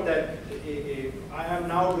everyone that I am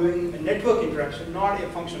now doing a network interaction, not a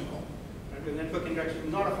function call. Right? The network interaction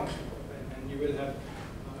is not a function call, right? And you will have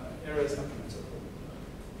errors happen and so forth.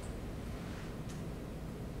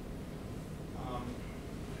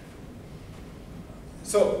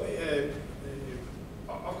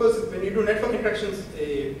 Of course, when you do network interactions,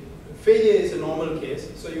 failure is a normal case.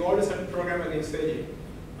 So you always have to program against failure.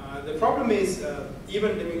 The problem is,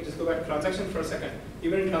 even, let me just go back to transactions for a second.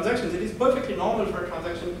 Even in transactions, it is perfectly normal for a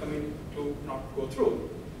transaction to not go through.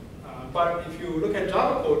 But if you look at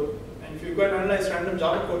Java code, and if you go and analyze random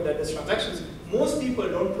Java code that does transactions, most people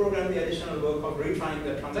don't program the additional work of retrying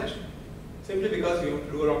their transaction. Simply because you have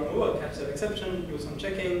to do a lot more work, catch that exception, do some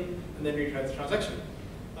checking, and then retry the transaction.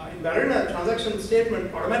 In Ballerina, the transaction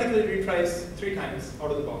statement automatically retries 3 times out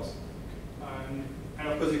of the box. And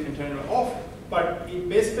of course, you can turn it off. But it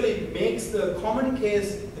basically makes the common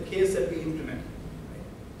case the case that we implement. Right?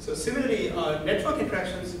 So similarly, network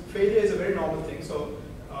interactions, failure is a very normal thing. So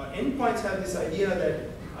endpoints have this idea that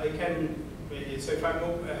I can, so if I'm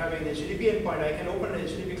having an HTTP endpoint, I can open an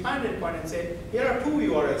HTTP client endpoint and say, here are 2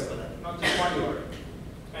 URLs for that, not just 1 URL.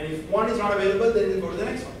 And if one is not available, then we'll go to the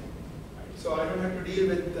next one. Right? So I don't have to deal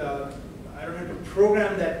with, I don't have to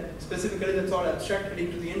program that specifically, that's all abstracted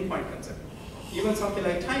into the endpoint concept. Even something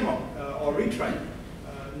like timeout or retry.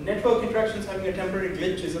 Network interactions having a temporary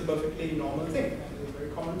glitch is a perfectly normal thing. It's a very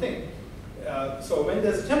common thing. So when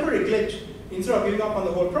there's a temporary glitch, instead of giving up on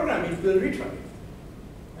the whole program, it will retry.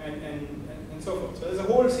 And so forth. So there's a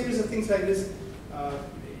whole series of things like this.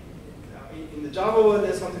 In the Java world,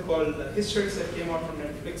 there's something called Historics that came out from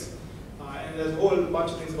Netflix. and there's a whole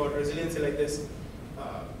bunch of things about resiliency like this.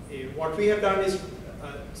 What we have done is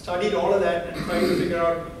studied all of that and tried to figure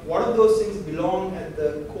out what of those things belong at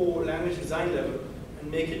the core language design level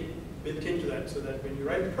and make it built into that, so that when you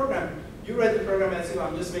write the program, you write the program as if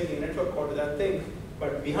I'm just making a network call to that thing,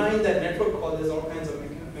 but behind that network call there's all kinds of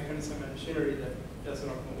mechanism and machinery that does a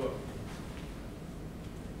lot more work.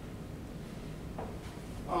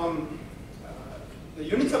 The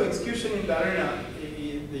units of execution in Ballerina,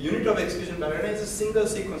 the unit of execution in Ballerina is a single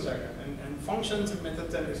sequence diagram, and functions and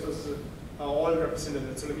methods and resources are all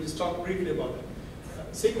represented. So let me just talk briefly about that.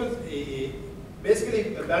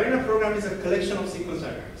 Basically, a Ballerina program is a collection of sequence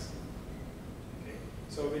diagrams. Okay.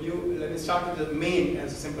 So let me start with the main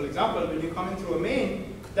as a simple example. When you come in through a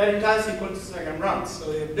main, that entire sequence diagram runs.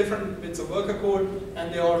 So you have different bits of worker code,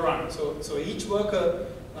 and they all run. So each worker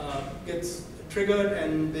gets triggered,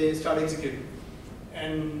 and they start executing.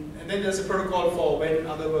 And then there's a protocol for when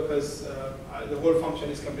other workers, the whole function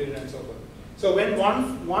is completed and so forth. So when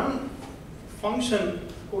one function,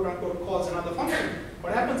 quote unquote, calls another function,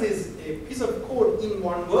 what happens is a piece of code in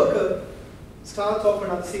one worker starts off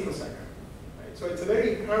another sequence diagram. Right? So it's a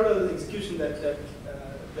very parallel execution that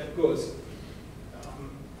goes.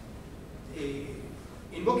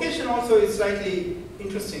 Invocation also is slightly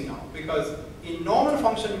interesting now, because in normal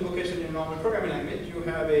function invocation in normal programming language, you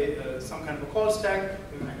have some kind of a call stack,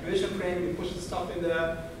 you have an activation frame, you push the stuff in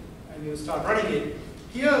there, and you start running it.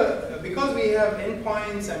 Here, because we have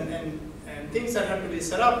endpoints and things that have to be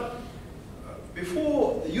set up,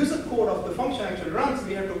 before the user code of the function actually runs,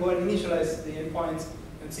 we have to go and initialize the endpoints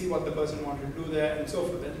and see what the person wanted to do there and so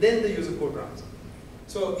forth, and then the user code runs.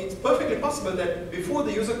 So it's perfectly possible that before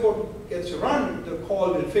the user code gets to run, the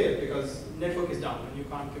call will fail because the network is down and you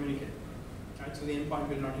can't communicate. Right? So the endpoint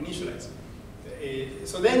will not initialize.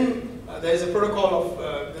 So then there's a protocol of,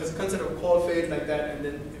 there's a concept of call fail like that, and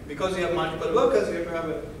then because you have multiple workers, you have to have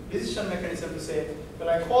a decision mechanism to say, well,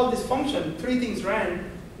 I call this function, 3 things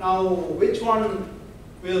ran, now which one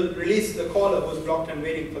will release the caller who's blocked and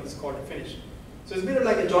waiting for this call to finish. So it's a bit of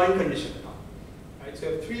like a join condition now. Right? So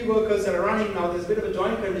you have 3 workers that are running now, there's a bit of a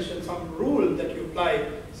join condition, some rule that you apply,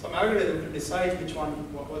 some algorithm to decide which one,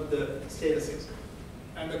 what the status is.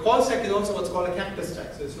 And the call stack is also what's called a cactus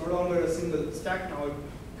stack. So it's no longer a single stack now, it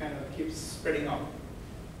kind of keeps spreading out.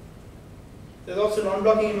 There's also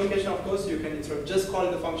non-blocking invocation, of course. You can, instead of just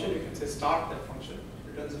calling the function, you can say start that function,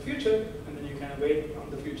 returns the future, and then you can wait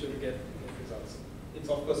on the future to get results. It's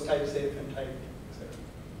of course type safe and type,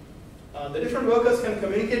 etc. The different workers can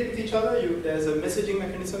communicate with each other. There's a messaging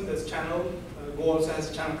mechanism, there's channel. Go also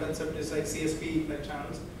has a channel concept, it's like CSP like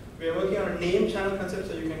channels. We are working on a name channel concept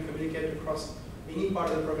so you can communicate across any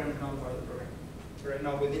part of the program and not part of the program. So right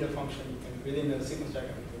now within a function, you can, within a sequence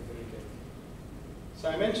diagram, you can communicate. So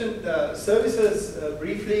I mentioned services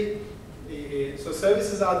briefly. So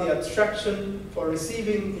services are the abstraction for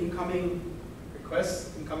receiving incoming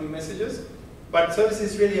requests, incoming messages. But service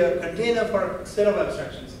is really a container for a set of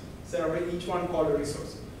abstractions, instead of each one called a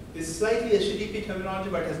resource. This is slightly HTTP terminology,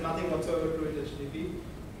 but has nothing whatsoever to do with HTTP.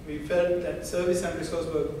 We felt that service and resource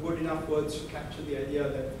were good enough words to capture the idea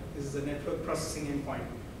that this is a network processing endpoint,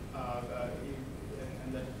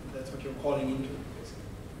 and that's what you're calling into, basically.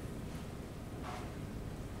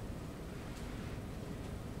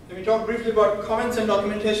 Let me talk briefly about comments and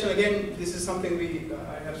documentation. Again, this is something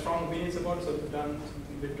I have strong opinions about, so we've done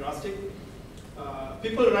something a bit drastic.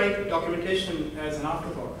 People write documentation as an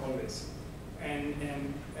afterthought, always. And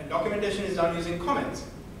documentation is done using comments.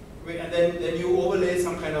 And then you overlay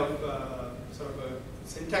some kind of sort of a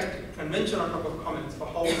syntactic convention on top of comments for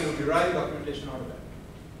how you derive documentation out of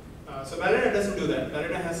that. So Ballerina doesn't do that.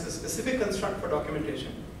 Ballerina has a specific construct for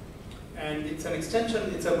documentation. And it's an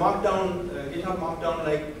extension, it's a markdown, GitHub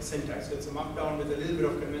markdown-like syntax. So it's a markdown with a little bit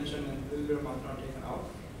of convention and a little bit of markdown taken out.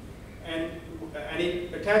 And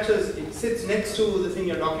it attaches, it sits next to the thing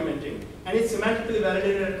you're documenting, and it's semantically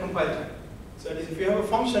validated at compile time. So if you have a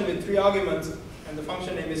function with 3 arguments, and the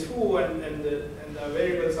function name is foo, and the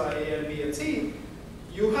variables are a, and b, and c,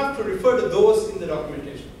 you have to refer to those in the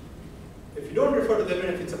documentation. If you don't refer to them,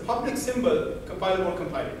 and if it's a public symbol, compiler won't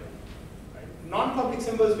compile it. Right? Non-public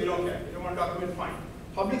symbols, we don't care. You don't want to document, fine.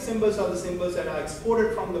 Public symbols are the symbols that are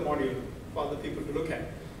exported from the module for other people to look at.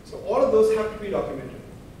 So all of those have to be documented.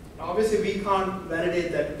 Now obviously we can't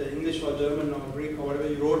validate that the English or German or Greek or whatever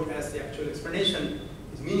you wrote as the actual explanation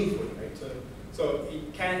is meaningful, right? So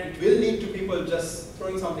it will lead to people just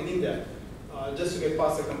throwing something in there just to get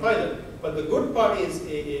past the compiler. But the good part is,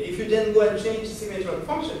 if you then go and change the signature of the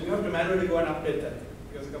function, you have to manually go and update that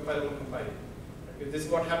because the compiler won't compile it. Right? This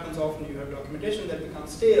is what happens often. You have documentation that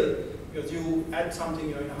becomes stale because you add something,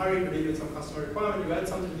 you're in a hurry to deal with some customer requirement, you add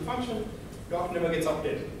something to the function, doc never gets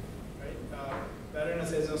updated. Right? Ballerina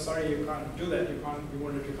says, oh, sorry, you can't do that. We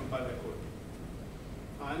won't let you compile that code.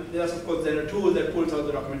 And there's, of course, then a tool that pulls out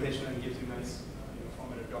the documentation and gives you nice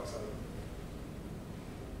formatted docs out of it.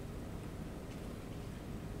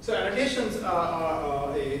 So annotations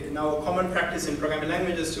are now a common practice in programming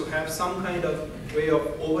languages to have some kind of way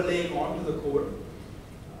of overlaying onto the code.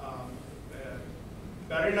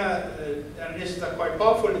 Ballerina annotations are quite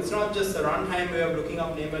powerful. It's not just a runtime way of looking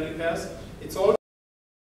up name-value pairs. It's also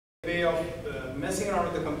a way of messing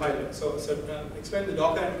around with the compiler. So explain the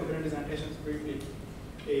Docker and Kubernetes annotations briefly.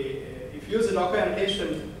 If you use a Docker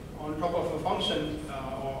annotation on top of a function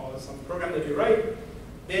or some program that you write,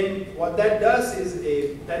 then what that does is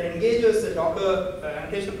that engages the Docker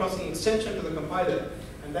annotation processing extension to the compiler.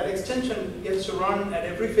 And that extension gets to run at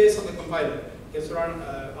every phase of the compiler. It gets to run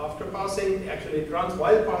after parsing. Actually, it runs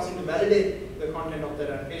while parsing to validate the content of that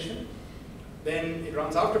annotation. Then it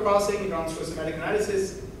runs after parsing. It runs for semantic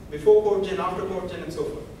analysis, before code gen, after code gen, and so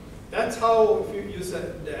forth. That's how, if you use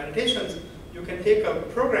the annotations, you can take a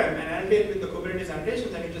program and annotate with the Kubernetes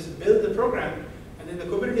annotations, and you just build the program. And then the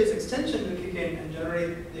Kubernetes extension will kick in and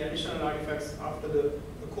generate the additional artifacts after the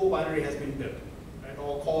core binary has been built, right?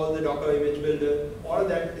 Or call the Docker image builder. All of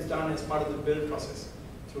that is done as part of the build process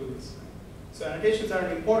through this. So annotations are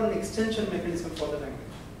an important extension mechanism for the language.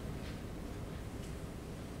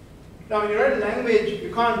 Now, when you write a language,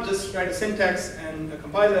 you can't just write a syntax and a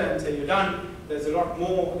compiler and say you're done. There's a lot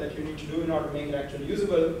more that you need to do in order to make it actually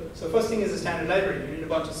usable. So first thing is a standard library. You need a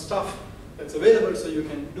bunch of stuff that's available so you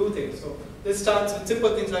can do things. So this starts with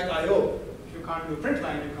simple things like I/O. If you can't do print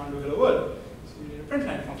line, you can't do hello world. So you need a print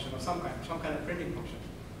line function of some kind of printing function.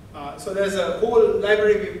 So there's a whole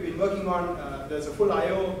library we've been working on. There's a full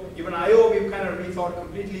I/O. Even I/O we've kind of rethought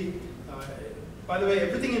completely. By the way,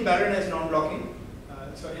 everything in Ballerina is non-blocking.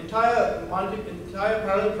 So entire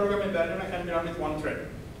parallel program in Ballerina can be run with one thread.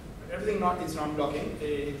 Everything is non-blocking.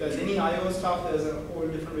 If there's any I/O stuff, there's a whole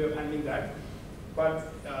different way of handling that. But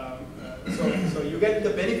so you get the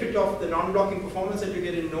benefit of the non-blocking performance that you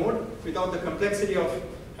get in Node without the complexity of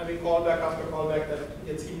having callback after callback that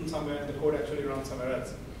gets hidden somewhere and the code actually runs somewhere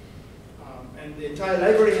else. And the entire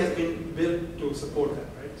library has been built to support that,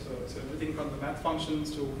 right? So everything from the math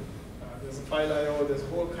functions to there's a file I/O, there's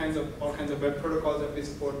all kinds of web protocols that we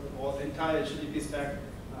support. All the entire HTTP stack,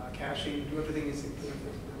 caching, everything is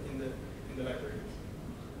implemented in the library.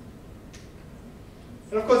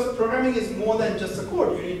 And of course, programming is more than just the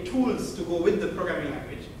code. You need tools to go with the programming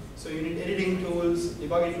language. So you need editing tools,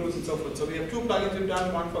 debugging tools, and so forth. So we have two plugins we've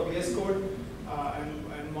done, one for VS Code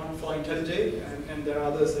and one for IntelliJ, and there are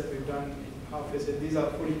others that we've done in Half-Faced. These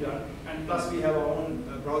are fully done. And plus we have our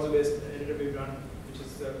own browser-based editor we've done, which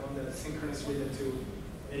is one that synchronously lets you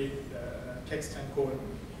edit text and code.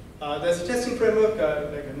 There's a testing framework,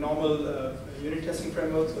 like a normal unit testing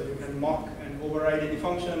framework, so you can mock and override any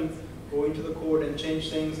function, go into the code and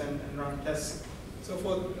change things and run tests, so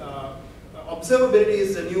forth. Observability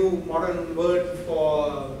is a new modern word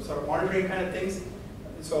for sort of monitoring kind of things.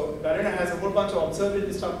 So Ballerina has a whole bunch of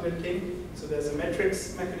observability stuff built in. So there's a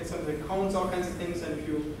metrics mechanism that counts all kinds of things, and if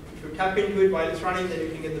you tap into it while it's running, then you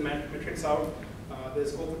can get the metrics out.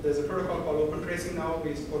 There's a protocol called open tracing now.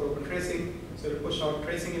 We support open tracing, so to push out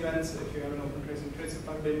tracing events if you have an open tracing tracer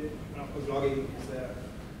plugged in, and of course logging is there.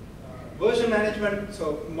 Version management,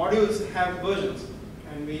 so modules have versions,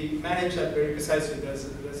 and we manage that very precisely. There's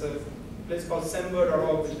a place called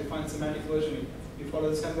semver.org which defines semantic versioning. We follow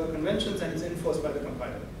the semver conventions, and it's enforced by the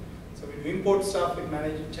compiler. So when you import stuff,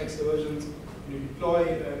 it checks the versions. When you deploy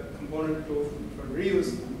a component for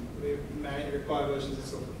reuse, we require versions and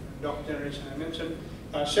so forth. Doc generation I mentioned.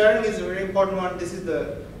 Sharing is a very important one. This is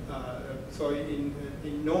the so in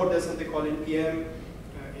Node there's something called npm.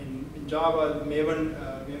 In Java,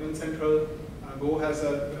 Maven Central. Go has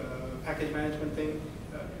a package management thing.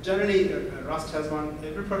 Generally, Rust has one.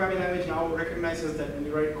 Every programming language now recognizes that when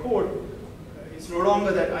you write code, it's no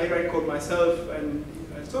longer that I write code myself and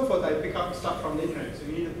so forth. I pick up stuff from the internet. So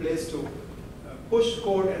you need a place to push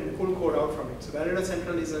code and pull code out from it. So Ballerina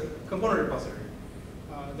Central is a component repository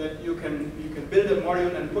that you can build a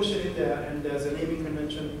module and push it in there, and there's a naming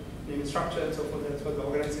convention, naming structure, and so forth. That's what the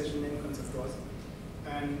organization name concept was.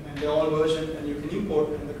 And they're all versioned, and you can import,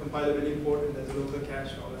 and the compiler will import, and there's a local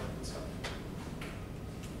cache, all that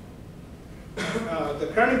stuff. The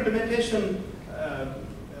current implementation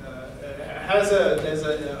there's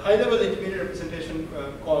a high-level intermediate representation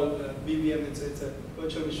called BVM. It's a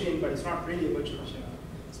virtual machine, but it's not really a virtual machine.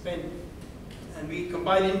 It's Spain. And we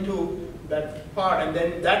compile into that part, and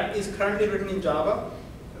then that is currently written in Java,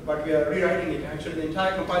 but we are rewriting it. Actually, the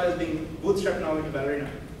entire compiler is being bootstrapped now into Ballerina.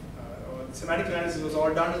 semantic analysis was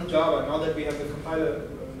all done in Java. Now that we have the compiler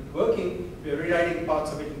working, we are rewriting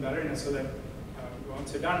parts of it in Ballerina so that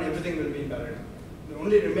once you're done, everything will be in Ballerina. The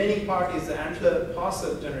only remaining part is the Antler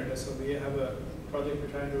parser generator. So we have a project we're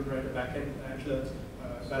trying to write a backend Antler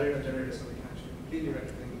Ballerina generator so we can actually completely write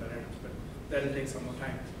everything in Ballerina. But that'll take some more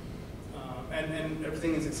time. And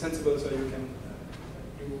everything is extensible, so you can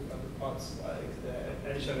do other parts like the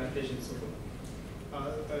additional annotations and so forth.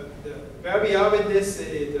 Where we are with this,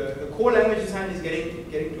 the core language design is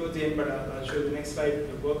getting towards the end, but I'll show you the next slide,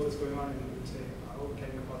 the work that's going on, and we'll say, how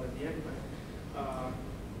can we call it the end?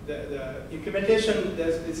 But the implementation,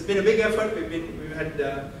 it's been a big effort.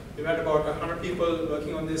 We've had about 100 people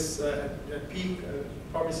working on this at peak,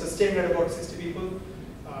 probably sustained at about 60 people,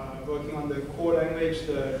 working on the core language,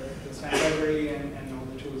 the standard library, and all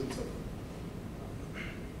the tools and so forth.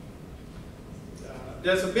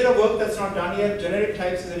 There's a bit of work that's not done yet. Generic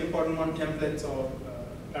types is an important one, templates or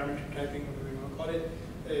parametric typing, whatever we want to call it.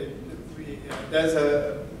 There's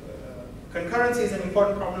concurrency is an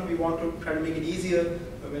important problem. We want to try to make it easier.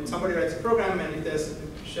 When somebody writes a program and if there's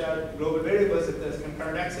shared global variables, if there's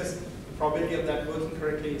concurrent access, the probability of that working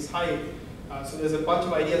correctly is high. So there's a bunch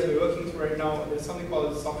of ideas we're working through right now. There's something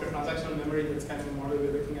called software transactional memory that's kind of a model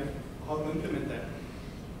we're looking at how to implement that.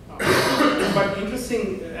 But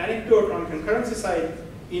interesting anecdote on concurrency side,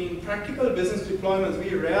 in practical business deployments,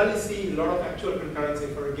 we rarely see a lot of actual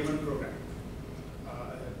concurrency for a given program.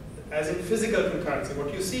 As in physical concurrency,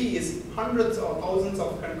 what you see is hundreds or thousands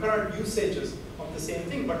of concurrent usages of the same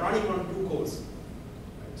thing, but running on 2 cores.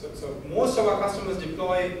 So most of our customers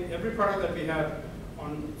deploy every product that we have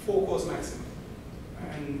on 4 cores maximum.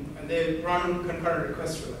 And they run concurrent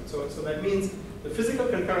requests for them. So that means the physical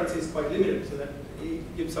concurrency is quite limited, so that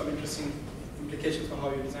it gives some interesting implications for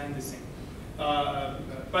how you design this thing.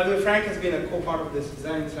 By the way, Frank has been a co-part of this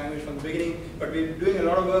design this language from the beginning, but we're doing a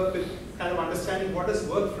lot of work with kind of understanding what does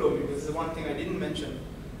workflow mean. This is the one thing I didn't mention.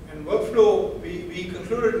 And workflow, we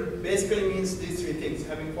concluded basically means these 3 things: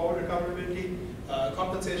 having forward recoverability,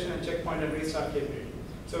 compensation, and checkpoint and restart capability.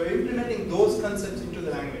 So we're implementing those concepts into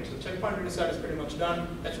the language. So checkpoint and restart is pretty much done.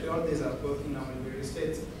 Actually, all of these are working now in various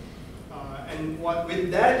states.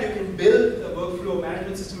 With that, you can build a workflow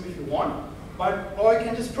management system if you want, or you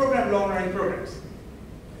can just program long-running programs.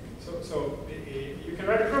 So you can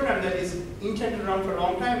write a program that is intended to run for a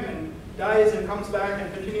long time and dies and comes back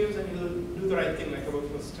and continues, and it'll do the right thing like a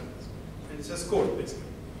workflow system does. And it's just code, basically.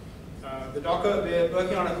 The Docker, we're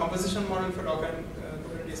working on a composition model for Docker and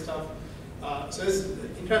Kubernetes stuff. So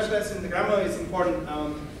internationalization in the grammar is important.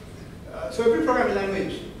 So every programming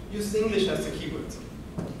language uses English as the keywords.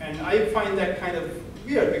 And I find that kind of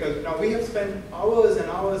weird because now we have spent hours and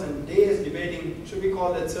hours and days debating, should we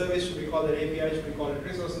call that service, should we call that API, should we call it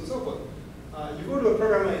resource, and so forth. You go to a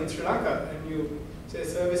programmer in Sri Lanka and you say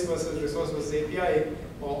service versus resource versus API,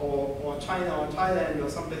 or China or Thailand or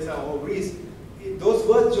someplace else, or Greece. Those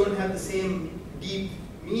words don't have the same deep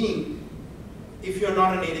meaning if you're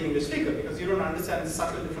not a native English speaker, because you don't understand the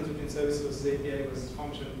subtle difference between service versus API versus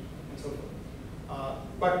function and so forth.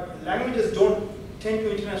 But languages don't tend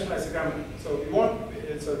to internationalize the grammar. So we want,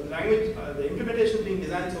 so language, the implementation is being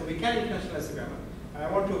designed so we can internationalize the grammar. And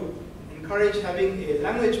I want to encourage having a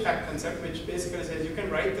language pack concept, which basically says you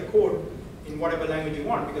can write the code in whatever language you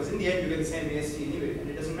want, because in the end you get the same AST anyway, and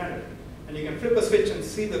it doesn't matter. And you can flip a switch and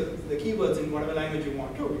see the keywords in whatever language you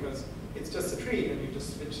want to, because it's just a tree and you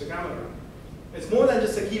just switch the grammar around. It's more than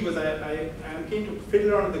just the keywords. I am keen to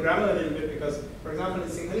fiddle around with the grammar a little bit, because, for example, in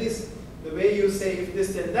Sinhalese, the way you say if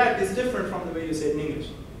this then that is different from the way you say it in English.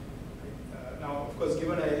 Now, of course,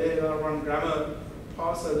 given a layer 1 grammar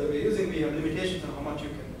parser that we're using, we have limitations on how much you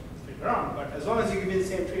can fit around. But as long as you give me the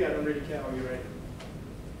same tree, I don't really care how you write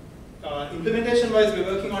it. Implementation-wise, we're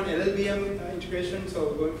working on LLVM integration,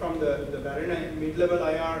 so going from the Ballerina mid-level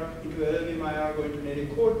IR into LLVM IR, going to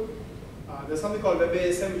native code. There's something called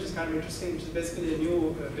WebASM, which is kind of interesting, which is basically a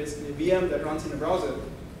new VM that runs in a browser.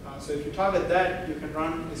 So if you target that, you can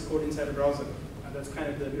run this code inside a browser. And that's kind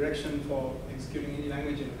of the direction for executing any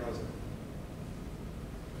language in the browser.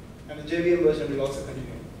 And the JVM version will also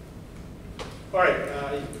continue. All right,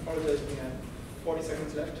 I apologize, we have 40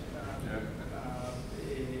 seconds left.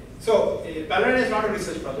 So Ballerina is not a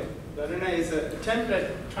research project. Ballerina is an attempt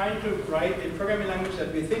at trying to write a programming language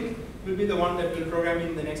that we think will be the one that will program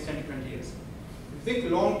in the next 10 to 20 years. If you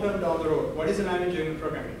think long term down the road, what is the language you're going to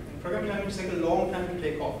program in? And programming languages take a long time to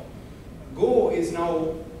take off. Go is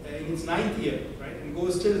now in its 9th year, right? And Go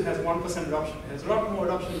still has 1% adoption. It has a lot more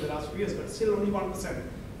adoption in the last few years, but still only 1%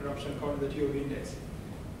 adoption according to the TOV index.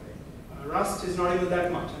 Rust is not even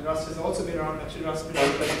that much, and Rust has also been around, actually Rust has been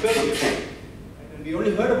around for 12 years. Right? And we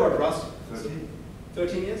only heard about Rust.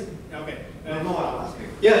 13 years? Okay. No, I'm asking.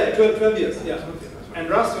 Yeah, 12 years, yeah. And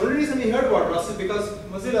Rust, the only reason we heard about Rust is because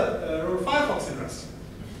Mozilla wrote Firefox in Rust.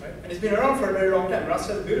 Right? And it's been around for a very long time. Rust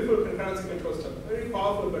has beautiful concurrency control stuff. Very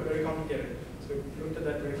powerful, but very complicated. So we looked at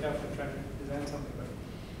that very carefully and tried to design something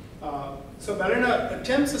better. So Ballerina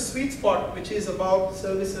attempts a sweet spot, which is about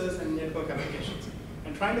services and network applications.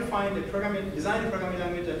 And trying to find a design a programming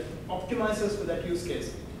language that optimizes for that use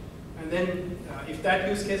case. And then if that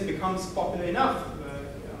use case becomes popular enough,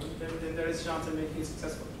 then there is a chance of making it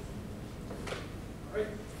successful. All right,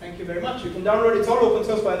 thank you very much. You can download, it's all open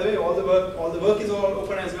source by the way, all the work is all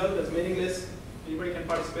open as well, there's mailing lists, anybody can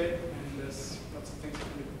participate, and there's lots of things you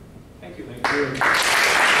can do. Thank you. Thank you.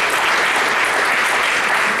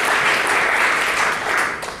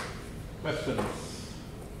 Questions?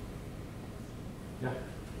 Yeah.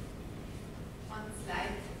 On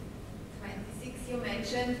slide 26 you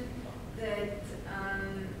mentioned that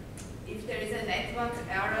if there is a network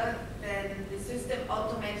error, then the system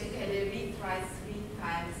automatically retries 3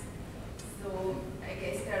 times. So I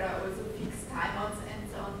guess there are also fixed timeouts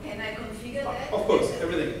and so on. Can I configure that? Of course,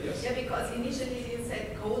 everything, yes. Yeah, because initially you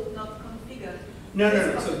said code not configured. No.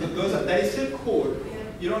 So that is still code. Yeah.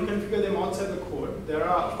 You don't configure them outside the code.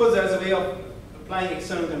 Of course, there's a way of applying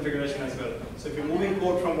external configuration as well. So if you're moving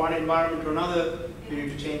code from one environment to another, you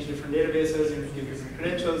need to change different databases, you need to give different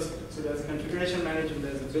credentials. So there's a configuration manager,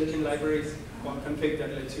 there's a built-in libraries called config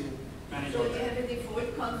that lets you manage all So you that. have a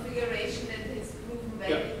default configuration that is proven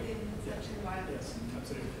valid in such environments. Yes,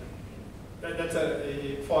 absolutely.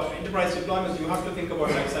 That's for enterprise deployments, you have to think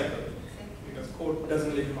about life cycle because code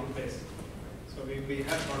doesn't live in one place. So we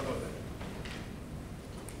have thought about that.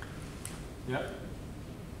 Yeah.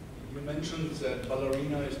 You mentioned that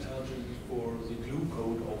Ballerina is targeted for the glue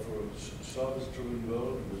code of a service-driven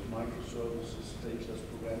world with microservices, stateless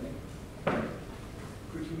programming.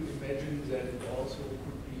 Could you imagine that it also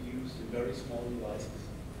could be used in very small devices?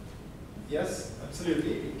 Yes,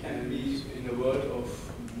 absolutely. It can be in a world of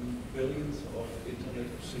billions of Internet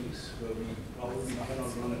of Things, where we probably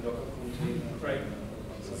cannot run a Docker container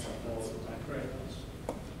on such a small time. Right.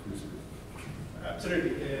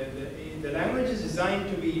 Absolutely. The language is designed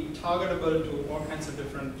to be targetable to all kinds of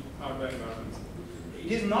different hardware environments.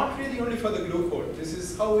 It is not really only for the glue code. This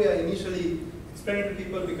is how we are initially explaining to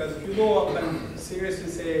people, because if you go up and seriously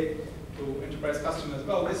say to enterprise customers,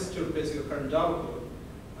 well, this is to replace your current Java code,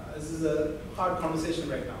 this is a hard conversation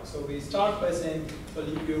right now. So we start by saying, well,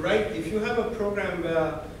 you're right, if you have a program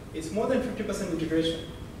where it's more than 50% integration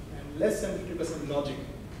and less than 50% logic,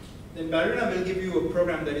 then Ballerina will give you a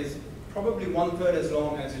program that is probably 1/3 as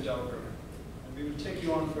long as your Java program. And we will take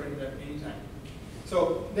you on for it at any time.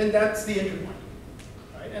 So then that's the entry point.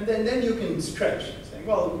 Right? And then you can stretch, saying,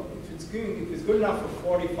 well, if it's good enough for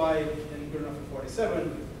 45, then good enough for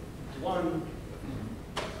 47, 1.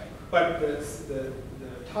 Right? But the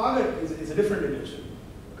target is a different dimension.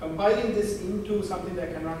 Compiling this into something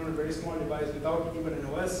that can run on a very small device without even an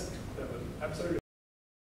OS level, absolutely.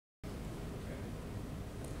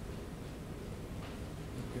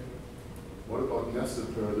 What about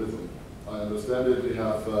nested parallelism? I understand it, you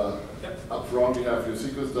have up front, you have your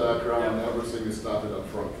sequence diagram, and everything is started up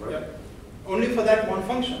front, right? Yep. Only for that one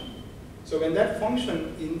function. So when that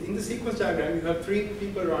function, in the sequence diagram, you have 3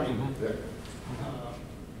 people running.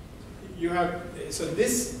 Yeah. So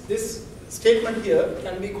this statement here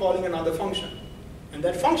can be calling another function. And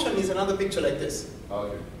that function is another picture like this.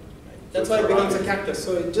 Okay. Right? That's why it becomes a cactus.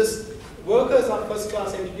 So it just, workers are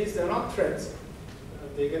first-class entities, they're not threads.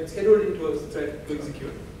 They get scheduled into a thread to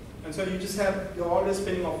execute. And so you're always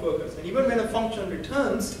spinning off workers. And even when a function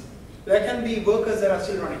returns, there can be workers that are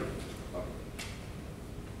still running.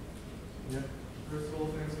 Yeah. First of all,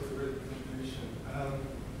 thanks for the great presentation.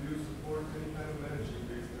 Do you support any kind of managing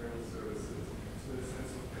the external services? So in the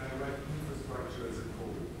sense of, can I write infrastructure as a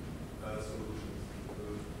code solution?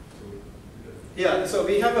 Yeah, so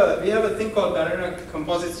we have a thing called Ballerina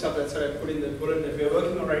composite stuff. That's what I put in the bullet that we are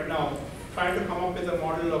working on right now, trying to come up with a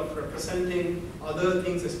model of representing other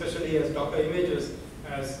things, especially as Docker images,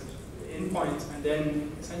 as endpoints, and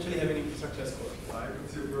then essentially having infrastructure as code. I could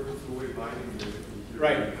see a purposeful way binding basically here.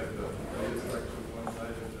 Right. At the structure on one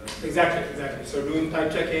side and Exactly. So doing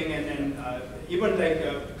type checking and then even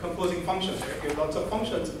like composing functions. Right? You have lots of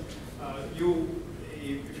functions.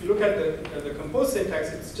 If you look at the compose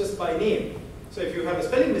syntax, it's just by name. So if you have a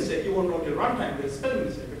spelling mistake, you won't know till runtime there's a spelling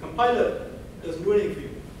mistake. The compiler doesn't do anything for you.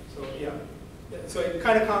 So yeah. So it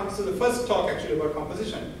kind of comes to the first talk actually about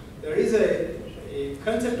composition. There is a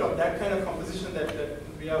concept of that kind of composition that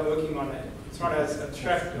we are working on. It's not as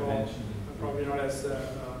abstract or probably not as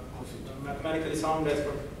mathematically sound as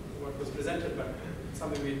what was presented, but it's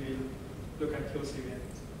something we'll look at closely again.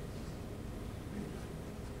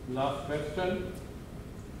 Last question.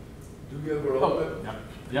 Do you have a roadmap?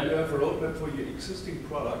 Yeah. Do you have a roadmap for your existing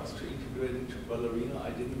products to integrate into Ballerina? I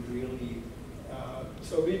didn't really.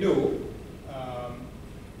 So we do.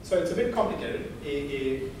 So it's a bit complicated.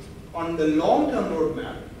 On the long-term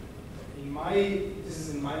roadmap, this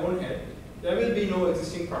is in my own head, there will be no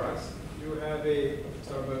existing products. You have a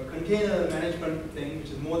sort of a container management thing,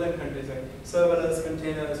 which is more than containers, like serverless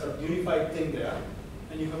container, sort of unified thing there,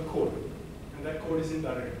 and you have code, and that code is in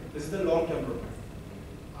Ballerina. This is the long-term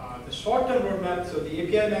roadmap. The short-term roadmap, so the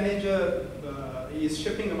API manager is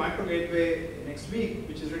shipping a micro gateway next week,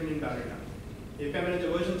 which is written in Ballerina. The API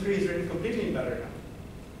manager version 3 is written completely in Ballerina.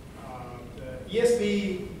 The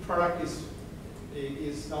ESB product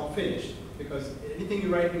is now finished, because anything you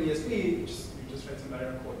write in ESB, you just write some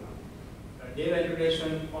Ballerina code now. Data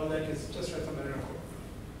integration, all that is just write some Ballerina code.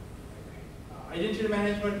 Identity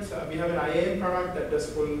management, we have an IAM product that does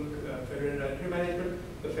full federated identity management.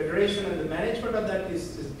 The federation and the management of that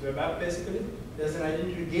is web app basically. There's an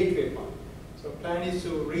identity gateway part. So plan is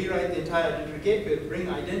to rewrite the entire identity gateway, bring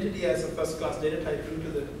identity as a first-class data type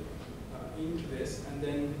into this, and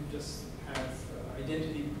then just have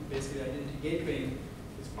identity, basically identity gateway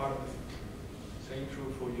is part of it. Same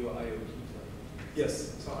true for your IoT platform.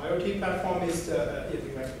 Yes. So IoT platform is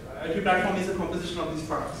IoT platform is a composition of these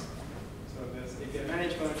products. So there's API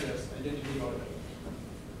management, there's identity, all of that.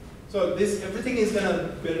 So everything is going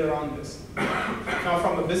to build around this. Now,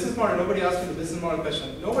 from a business model, nobody asked me the business model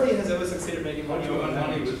question. Nobody has ever succeeded making money on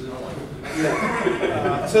language.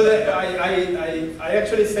 So I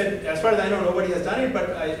actually said, as far as I know, nobody has done it,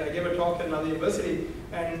 but I gave a talk at another university,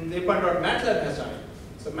 and they pointed out MATLAB has done it.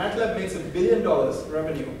 So MATLAB makes $1 billion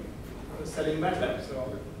revenue selling MATLAB.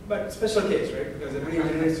 So, but special case, right? Because every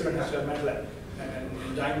engineering student has to have MATLAB,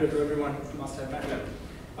 and Daimler to everyone must have MATLAB.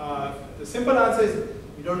 The simple answer is,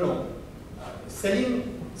 we don't know.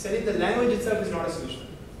 Selling the language itself is not a solution.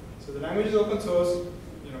 So the language is open source.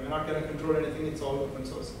 We're not going to control anything. It's all open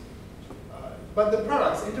source. But the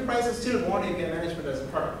products, enterprises still want API management as a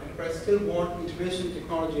product. Enterprises still want integration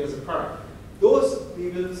technology as a product. Those we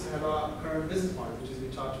will have our current business model, which is we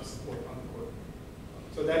charge for support on the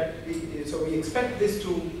code. So we expect this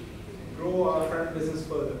to grow our current business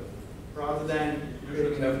further, rather than you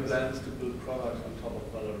should have plans to build products on top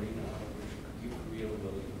of Ballerina, which give real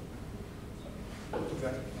value.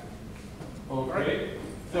 Exactly. Okay.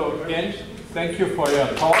 So again, thank you for your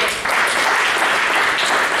talk.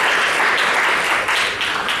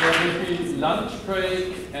 There will be lunch break,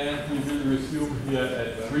 and we will resume here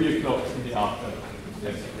at 3 o'clock in the afternoon.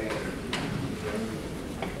 Yes.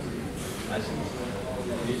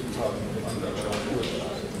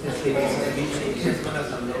 Deswegen ist es wichtig, dass man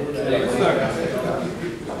das am Load